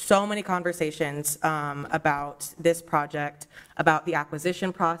so many conversations about this project, about the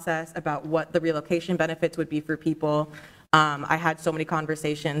acquisition process, about what the relocation benefits would be for people. I had so many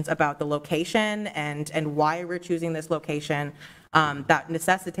conversations about the location and why we're choosing this location that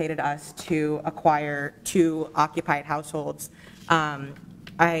necessitated us to acquire 2 occupied households.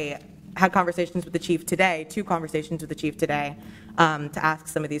 I had conversations with the chief today, 2 conversations with the chief today, to ask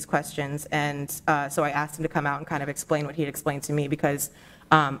some of these questions. And so I asked him to come out and kind of explain what he had explained to me, because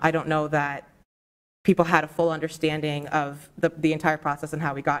I don't know that people had a full understanding of the entire process and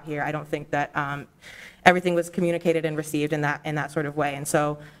how we got here. I don't think that everything was communicated and received in that sort of way. And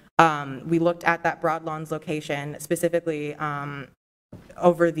so we looked at that Broadlawns location, specifically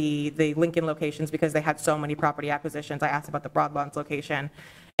over the Lincoln locations, because they had so many property acquisitions. I asked about the Broadlawns location.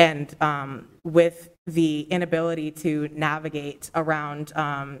 And with the inability to navigate around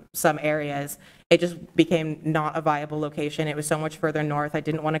some areas, it just became not a viable location. It was so much further north. I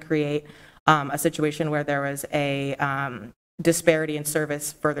didn't want to create a situation where there was a disparity in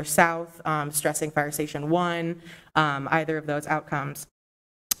service further south, stressing Fire Station 1, either of those outcomes.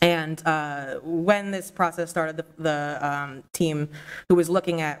 And when this process started, the team who was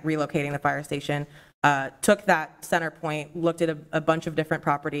looking at relocating the fire station took that center point, looked at a bunch of different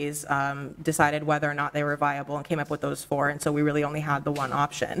properties, decided whether or not they were viable, and came up with those 4. And so we really only had the one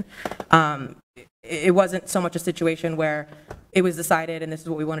option. It wasn't so much a situation where it was decided and this is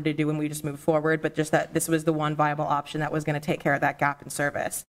what we wanted to do and we just moved forward, but just that this was the one viable option that was going to take care of that gap in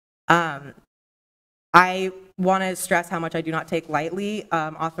service. I want to stress how much I do not take lightly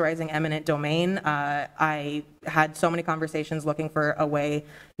authorizing eminent domain. I had so many conversations looking for a way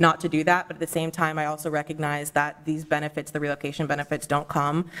not to do that, but at the same time, I also recognize that these benefits, the relocation benefits, don't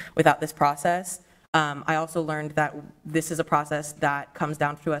come without this process. I also learned that this is a process that comes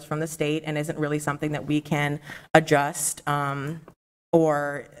down to us from the state and isn't really something that we can adjust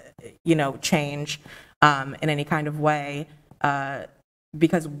or, change in any kind of way.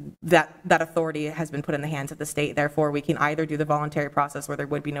 Because that authority has been put in the hands of the state. Therefore, we can either do the voluntary process where there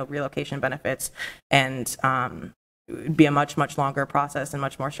would be no relocation benefits and it would be a much, much longer process and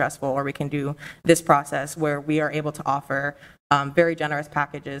much more stressful, or we can do this process where we are able to offer very generous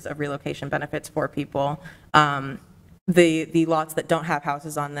packages of relocation benefits for people. The lots that don't have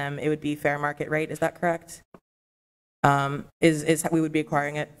houses on them, it would be fair market rate. Is that correct? We would be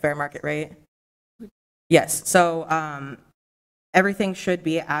acquiring at fair market rate? Yes. So everything should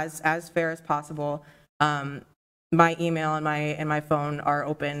be as fair as possible. My email and my phone are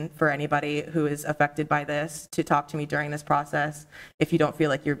open for anybody who is affected by this to talk to me during this process if you don't feel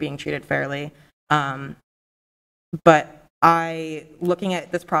like you're being treated fairly. But looking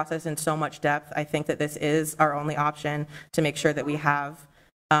at this process in so much depth, I think that this is our only option to make sure that we have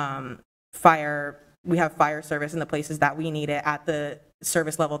fire service in the places that we need it, at the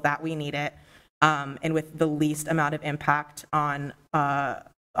service level that we need it. And with the least amount of impact on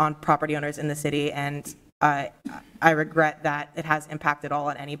property owners in the city. And I regret that it has impacted all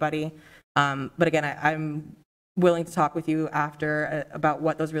on anybody. But again, I'm willing to talk with you after about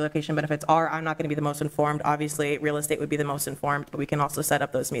what those relocation benefits are. I'm not going to be the most informed. Obviously, real estate would be the most informed, but we can also set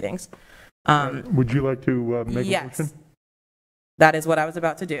up those meetings. Would you like to make a motion? Yes, that is what I was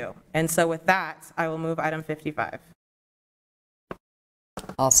about to do. And so with that, I will move item 55.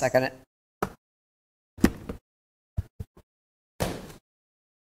 I'll second it.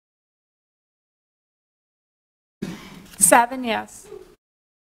 Seven yes.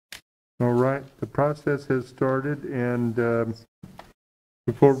 All right, the process has started, and look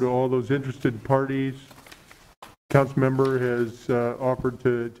forward to all those interested parties. Council member has offered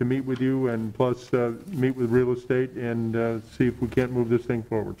to meet with you and plus meet with real estate and see if we can't move this thing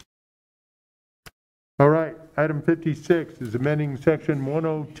forward. All right, item 56 is amending section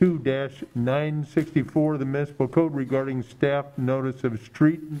 102-964 of the municipal code regarding staff notice of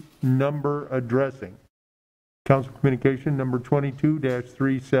street number addressing. Council communication number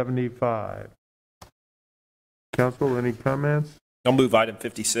 22-375. Council, any comments? I'll move item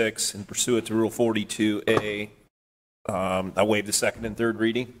 56 and pursue it to Rule 42A. I waive the second and third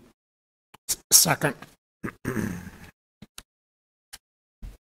reading. Second.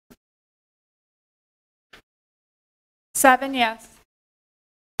 Seven yes.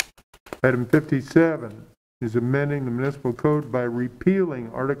 Item 57 is amending the municipal code by repealing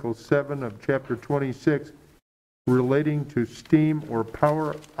Article 7 of Chapter 26 relating to steam or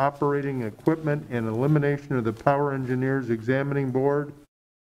power operating equipment and elimination of the Power Engineers Examining Board.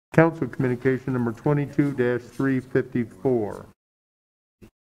 Council communication number 22-354.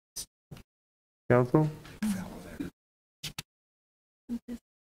 Council?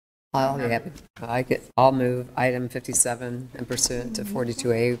 I'll move item 57 and pursuant to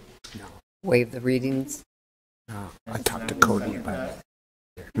 42A, waive the readings. I talked to Cody about it.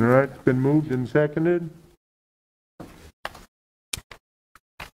 All right, it's been moved and seconded.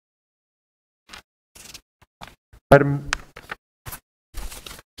 Item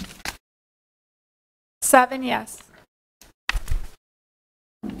 7 yes.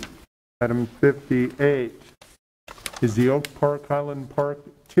 Item 58 is the Oak Park Highland Park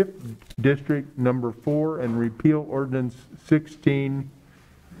TIP District Number 4 and repeal ordinance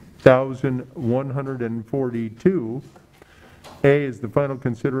 16,142. A is the final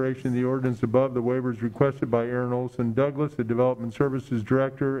consideration of the ordinance above. The waivers requested by Aaron Olson Douglas, the Development Services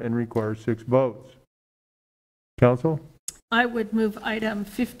Director, and requires 6 votes. Council? I would move item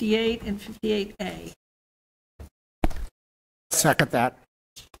 58 and 58A. Second that.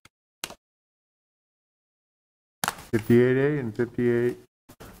 58A and 58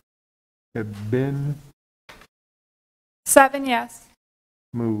 have been 7 yes.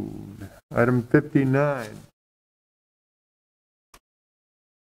 moved. Item 59.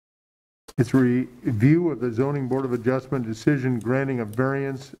 It's review of the Zoning Board of Adjustment decision granting a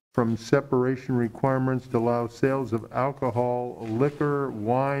variance from separation requirements to allow sales of alcohol, liquor,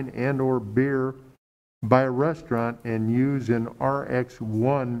 wine, and/or beer by a restaurant and use in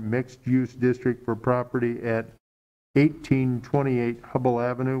RX1 mixed-use district for property at 1828 Hubble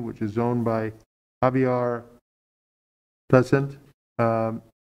Avenue, which is owned by Javier Pleasant.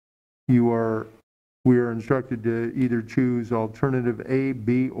 We are instructed to either choose alternative A,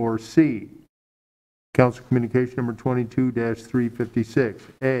 B, or C. Council Communication number 22-356.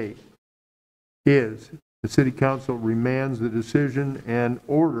 A is the City Council remands the decision and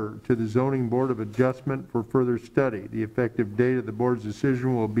order to the Zoning Board of Adjustment for further study. The effective date of the board's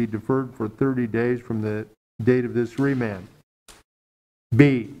decision will be deferred for 30 days from the date of this remand.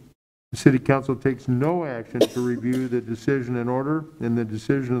 B, the City Council takes no action to review the decision and order, and the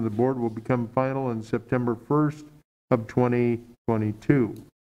decision of the board will become final on September 1st of 2022.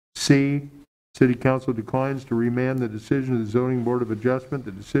 C, City Council declines to remand the decision of the Zoning Board of Adjustment.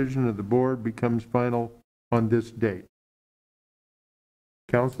 The decision of the board becomes final on this date.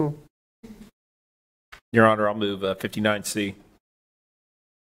 Council? Your Honor, I'll move 59C.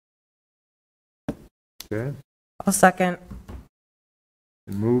 Okay. I'll second.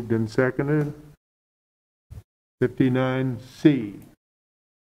 And moved and seconded. 59C.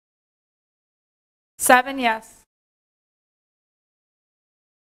 7 yes.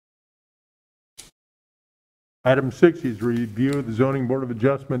 Item 60 is review of the Zoning Board of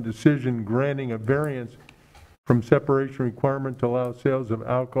Adjustment decision granting a variance from separation requirement to allow sales of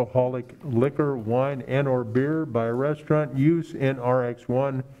alcoholic liquor, wine, and/or beer by a restaurant use in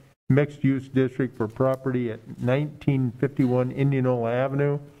RX1 mixed-use district for property at 1951 Indianola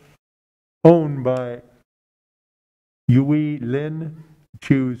Avenue, owned by Yui Lin.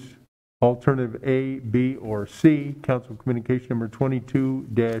 Choose alternative A, B, or C. Council Communication number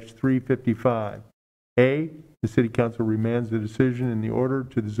 22-355. A, the City Council remands the decision in the order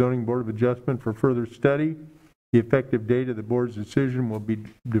to the Zoning Board of Adjustment for further study. The effective date of the board's decision will be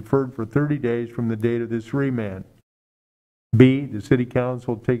deferred for 30 days from the date of this remand. B, the City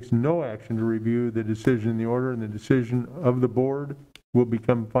Council takes no action to review the decision in the order, and the decision of the board will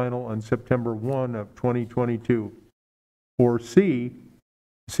become final on September 1 of 2022. Or C,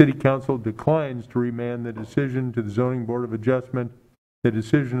 the City Council declines to remand the decision to the Zoning Board of Adjustment. The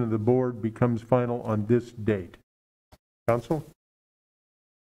decision of the board becomes final on this date. Council?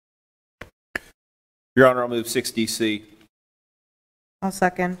 Your Honor, I'll move 60C. I'll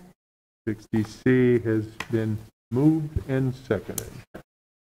second. 60C has been moved and seconded.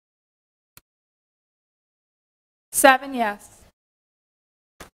 7 yes.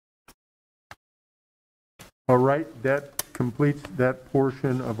 All right, that completes that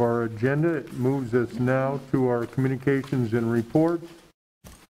portion of our agenda. It moves us now to our communications and reports.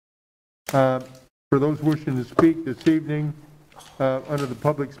 For those wishing to speak this evening, under the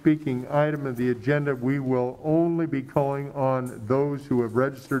public speaking item of the agenda, we will only be calling on those who have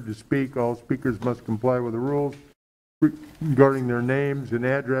registered to speak. All speakers must comply with the rules regarding their names and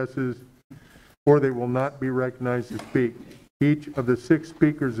addresses, or they will not be recognized to speak. Each of the 6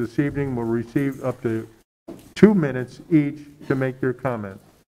 speakers this evening will receive up to 2 minutes each to make their comment.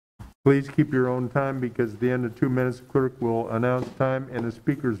 Please keep your own time, because at the end of 2 minutes, the clerk will announce time and the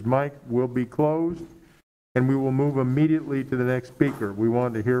speaker's mic will be closed, and we will move immediately to the next speaker. We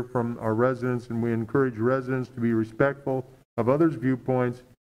want to hear from our residents, and we encourage residents to be respectful of others' viewpoints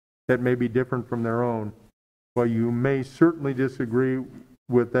that may be different from their own. While you may certainly disagree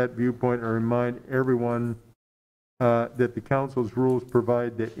with that viewpoint, I remind everyone that the council's rules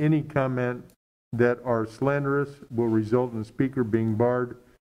provide that any comment that are slanderous will result in the speaker being barred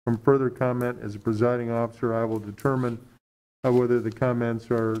from further comment. As a presiding officer, I will determine whether the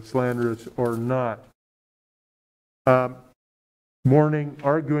comments are slanderous or not. Arguing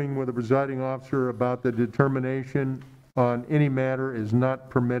with the presiding officer about the determination on any matter is not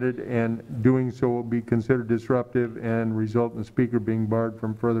permitted, and doing so will be considered disruptive and result in the speaker being barred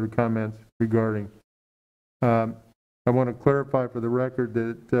from further comments regarding. I want to clarify for the record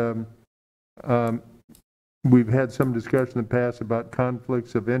that we've had some discussion in the past about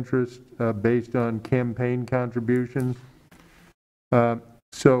conflicts of interest based on campaign contributions.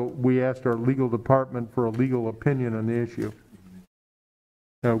 So we asked our legal department for a legal opinion on the issue.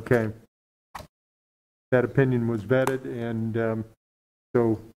 Okay. That opinion was vetted, and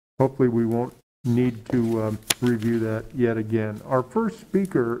so hopefully we won't need to review that yet again. Our first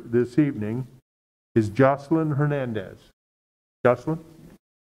speaker this evening is Jocelyn Hernandez. Jocelyn?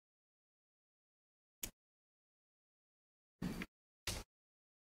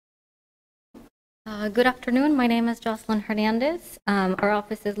 Good afternoon. My name is Jocelyn Hernandez. Our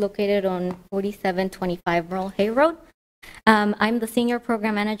office is located on 4725 Merle Hay Road. I'm the Senior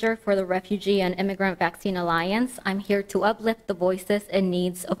Program Manager for the Refugee and Immigrant Vaccine Alliance. I'm here to uplift the voices and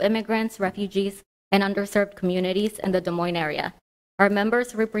needs of immigrants, refugees, and underserved communities in the Des Moines area. Our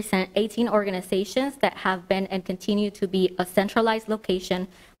members represent 18 organizations that have been and continue to be a centralized location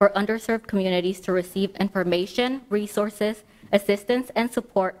for underserved communities to receive information, resources, assistance, and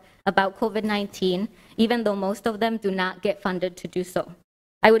support about COVID-19, even though most of them do not get funded to do so.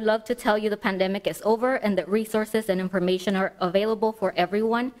 I would love to tell you the pandemic is over and that resources and information are available for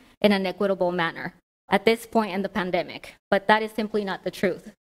everyone in an equitable manner at this point in the pandemic, but that is simply not the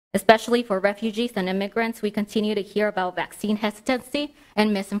truth. Especially for refugees and immigrants, we continue to hear about vaccine hesitancy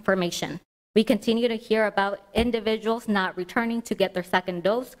and misinformation. We continue to hear about individuals not returning to get their second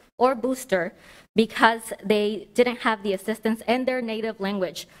dose or booster because they didn't have the assistance in their native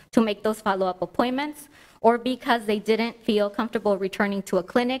language to make those follow-up appointments, or because they didn't feel comfortable returning to a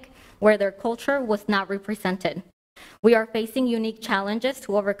clinic where their culture was not represented. We are facing unique challenges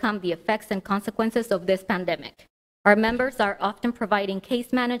to overcome the effects and consequences of this pandemic. Our members are often providing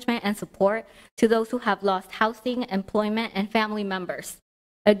case management and support to those who have lost housing, employment, and family members.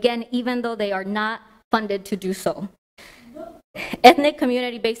 Again, even though they are not funded to do so. Ethnic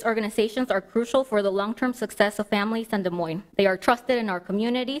community-based organizations are crucial for the long-term success of families in Des Moines. They are trusted in our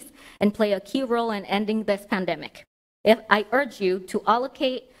communities and play a key role in ending this pandemic. I urge you to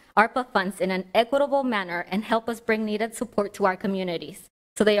allocate ARPA funds in an equitable manner and help us bring needed support to our communities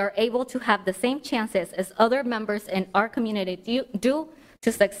so they are able to have the same chances as other members in our community do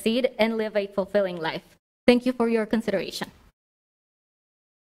to succeed and live a fulfilling life. Thank you for your consideration.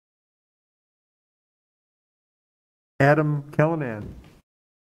 Adam Callanan.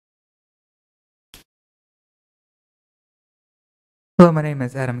 Hello, my name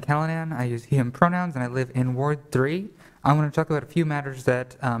is Adam Callanan. I use he, him pronouns, and I live in Ward 3. I want to talk about a few matters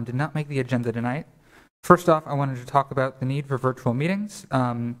that did not make the agenda tonight. First off, I wanted to talk about the need for virtual meetings.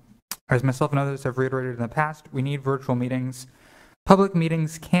 As myself and others have reiterated in the past, we need virtual meetings. Public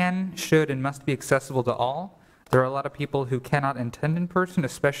meetings can, should, and must be accessible to all. There are a lot of people who cannot attend in person,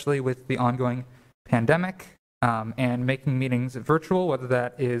 especially with the ongoing pandemic. And making meetings virtual, whether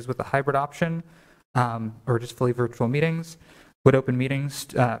that is with a hybrid option or just fully virtual meetings, would open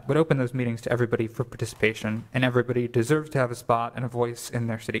those meetings to everybody for participation, and everybody deserves to have a spot and a voice in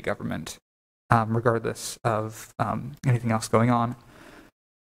their city government, regardless of anything else going on.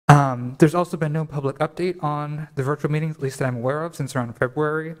 There's also been no public update on the virtual meetings, at least that I'm aware of, since around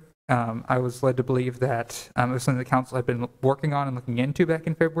February. I was led to believe that it was something the council had been working on and looking into back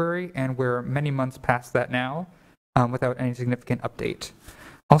in February, and we're many months past that now without any significant update.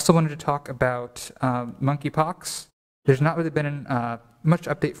 Also wanted to talk about monkeypox. There's not really been much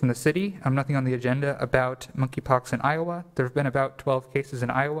update from the city. Nothing on the agenda about monkeypox in Iowa. There have been about 12 cases in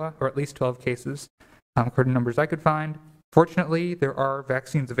Iowa, or at least 12 cases, according to numbers I could find. Fortunately, there are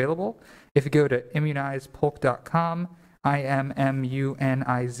vaccines available. If you go to immunizepolk.com,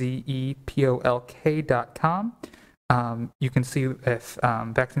 immunizepolk.com. You can see if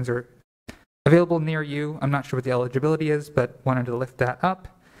vaccines are available near you. I'm not sure what the eligibility is, but wanted to lift that up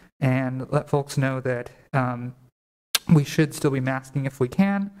and let folks know that we should still be masking if we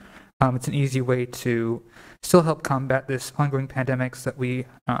can. It's an easy way to still help combat this ongoing pandemic so that we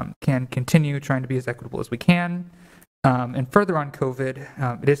can continue trying to be as equitable as we can. And further on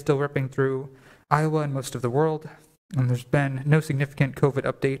COVID, it is still ripping through Iowa and most of the world. And there's been no significant COVID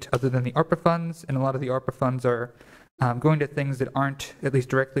update other than the ARPA funds, and a lot of the ARPA funds are going to things that aren't at least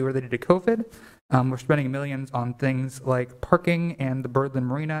directly related to COVID. We're spending millions on things like parking and the Birdland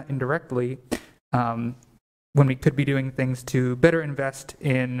Marina indirectly, when we could be doing things to better invest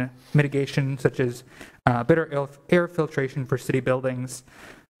in mitigation, such as better air filtration for city buildings,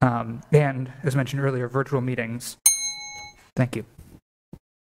 and, as mentioned earlier, virtual meetings. Thank you.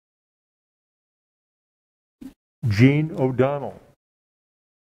 Gene O'Donnell.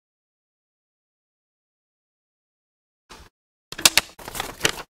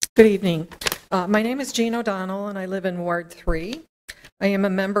 Good evening. My name is Jean O'Donnell, and I live in Ward 3. I am a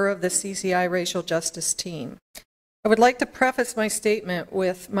member of the CCI Racial Justice Team. I would like to preface my statement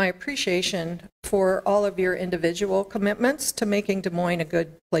with my appreciation for all of your individual commitments to making Des Moines a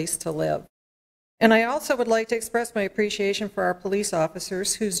good place to live. And I also would like to express my appreciation for our police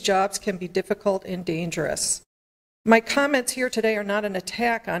officers whose jobs can be difficult and dangerous. My comments here today are not an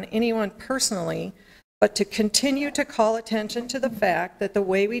attack on anyone personally, but to continue to call attention to the fact that the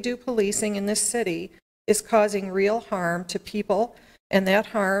way we do policing in this city is causing real harm to people, and that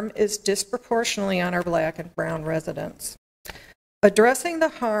harm is disproportionately on our Black and brown residents. Addressing the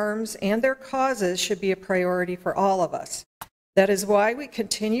harms and their causes should be a priority for all of us. That is why we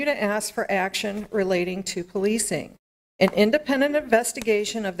continue to ask for action relating to policing. An independent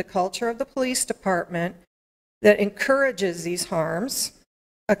investigation of the culture of the police department that encourages these harms,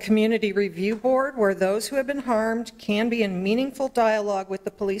 a community review board where those who have been harmed can be in meaningful dialogue with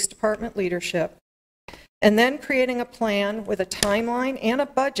the police department leadership, and then creating a plan with a timeline and a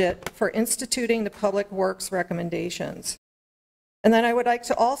budget for instituting the public works recommendations. And then I would like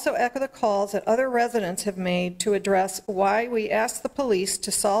to also echo the calls that other residents have made to address why we ask the police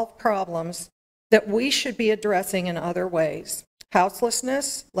to solve problems that we should be addressing in other ways: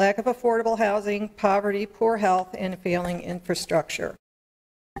 houselessness, lack of affordable housing, poverty, poor health, and failing infrastructure.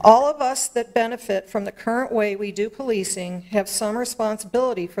 All of us that benefit from the current way we do policing have some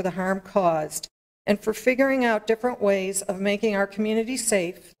responsibility for the harm caused and for figuring out different ways of making our community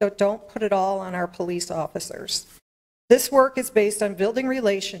safe, though don't put it all on our police officers. This work is based on building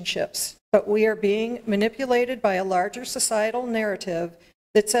relationships, but we are being manipulated by a larger societal narrative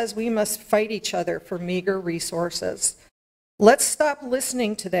that says we must fight each other for meager resources. Let's stop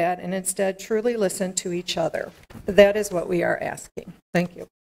listening to that and instead truly listen to each other. That is what we are asking. Thank you.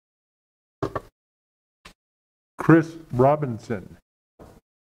 Chris Robinson.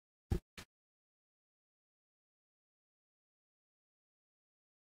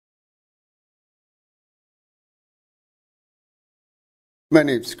 My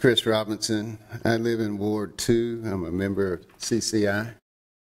name's Chris Robinson. I live in Ward 2. I'm a member of CCI.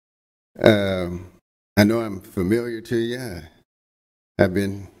 I know I'm familiar to you. I've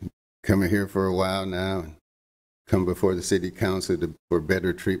been coming here for a while now and come before the City Council for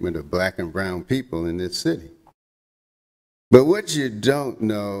better treatment of Black and brown people in this city. But what you don't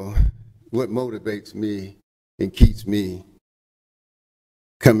know, what motivates me and keeps me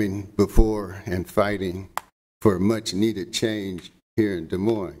coming before and fighting for much needed change here in Des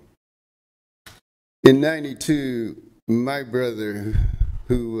Moines. In '92, my brother,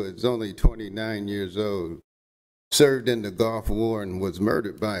 who was only 29 years old, served in the Gulf War and was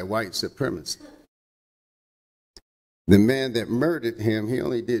murdered by a white supremacist. The man that murdered him, he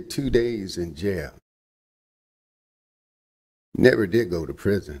only did 2 days in jail. Never did go to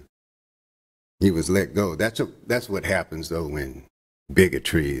prison. He was let go. That's what happens, though, when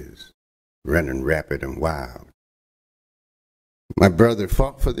bigotry is running rapid and wild. My brother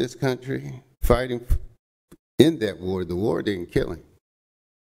fought for this country, fighting in that war. The war didn't kill him.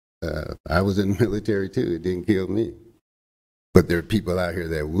 I was in the military too. It didn't kill me. But there are people out here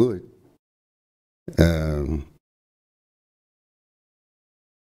that would. And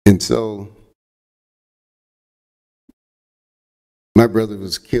so my brother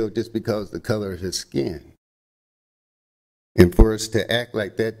was killed just because of the color of his skin. And for us to act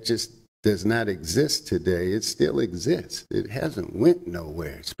like that just does not exist today. It still exists. It hasn't went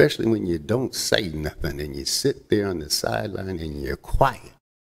nowhere, especially when you don't say nothing and you sit there on the sideline and you're quiet.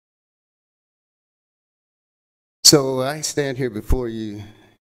 So I stand here before you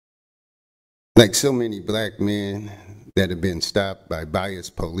like so many Black men that have been stopped by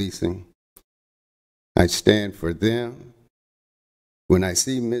biased policing. I stand for them. When I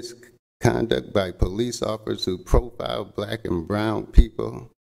see misconduct by police officers who profile Black and brown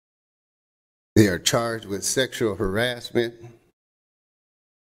people, they are charged with sexual harassment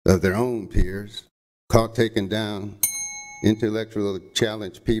of their own peers, caught taking down intellectually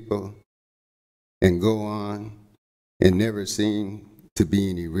challenged people, and go on, and never seem to be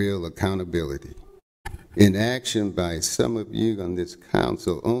any real accountability. Inaction by some of you on this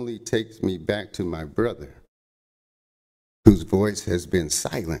council only takes me back to my brother, whose voice has been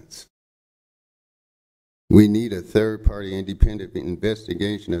silenced We need a third-party independent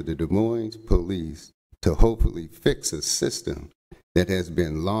investigation of the Des Moines police to hopefully fix a system that has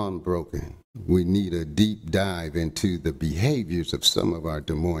been long broken. We need a deep dive into the behaviors of some of our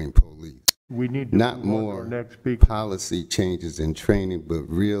Des Moines police. We need to Not move on to more our next speaker. policy changes and training, but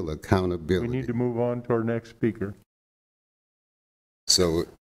real accountability. We need to move on to our next speaker. So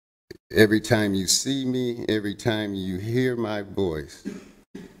every time you see me, every time you hear my voice,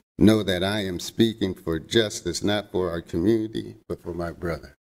 know that I am speaking for justice, not for our community, but for my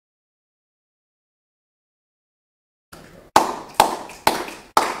brother.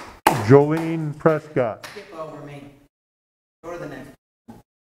 Jolene Prescott. Skip over me. Go to the next.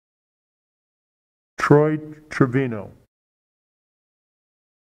 Troy Trevino.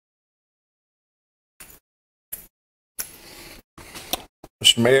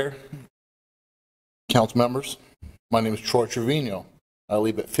 Mr. Mayor, council members, my name is Troy Trevino. I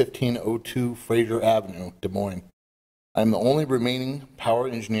live at 1502 Fraser Avenue, Des Moines. I'm the only remaining power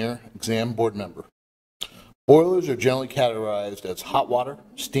engineer exam board member. Boilers are generally categorized as hot water,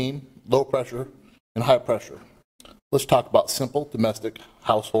 steam, low pressure, and high pressure. Let's talk about simple, domestic,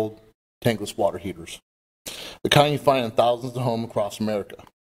 household, tankless water heaters. The kind you find in thousands of homes across America.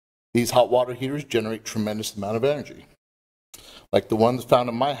 These hot water heaters generate tremendous amount of energy. Like the ones found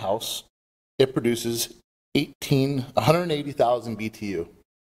in my house, it produces 180,000 BTU.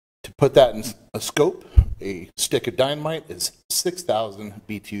 To put that in a scope, a stick of dynamite is 6,000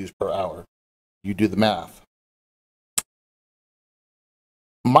 BTUs per hour. You do the math.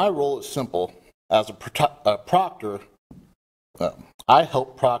 My role is simple. As a proctor, I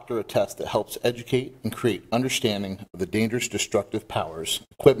help proctor a test that helps educate and create understanding of the dangerous destructive powers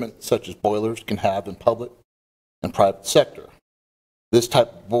equipment such as boilers can have in public and private sector. This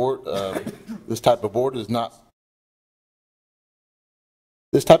type of board is not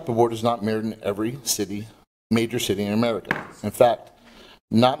mirrored in every major city in America. In fact,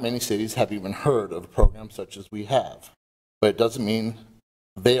 not many cities have even heard of a program such as we have. But it doesn't mean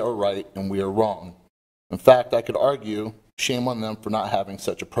they are right and we are wrong. In fact, I could argue shame on them for not having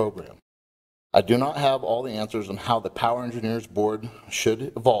such a program. I do not have all the answers on how the Power Engineers Board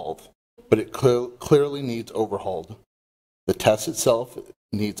should evolve, but it clearly needs overhauled. The test itself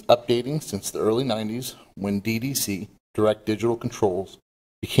needs updating since the early 90s when DDC, Direct Digital Controls,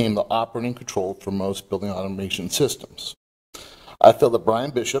 became the operating control for most building automation systems. I feel that Brian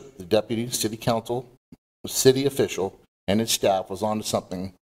Bishop, the Deputy City Council, city official, and his staff was onto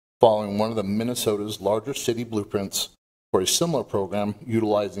something following one of the Minnesota's larger city blueprints for a similar program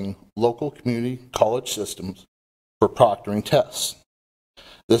utilizing local community college systems for proctoring tests.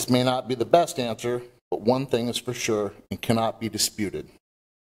 This may not be the best answer, but one thing is for sure and cannot be disputed.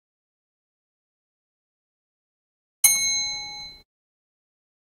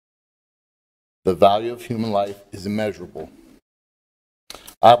 The value of human life is immeasurable.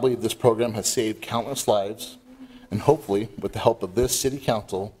 I believe this program has saved countless lives, and hopefully, with the help of this City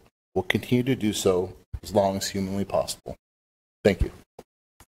Council, will continue to do so as long as humanly possible. Thank you.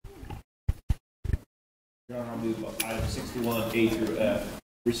 Your Honor, I move item 61A through F,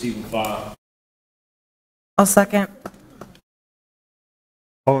 receive and file. I'll second.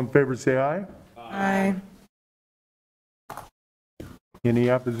 All in favor say aye. Aye.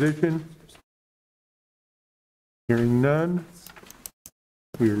 Any opposition? Hearing none.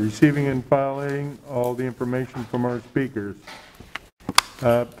 We are receiving and filing all the information from our speakers.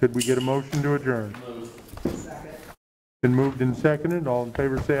 Could we get a motion to adjourn? Second. Been moved and seconded. All in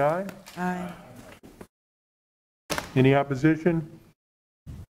favor say aye. Aye. Any opposition?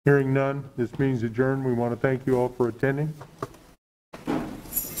 Hearing none. This meeting's adjourned. We want to thank you all for attending.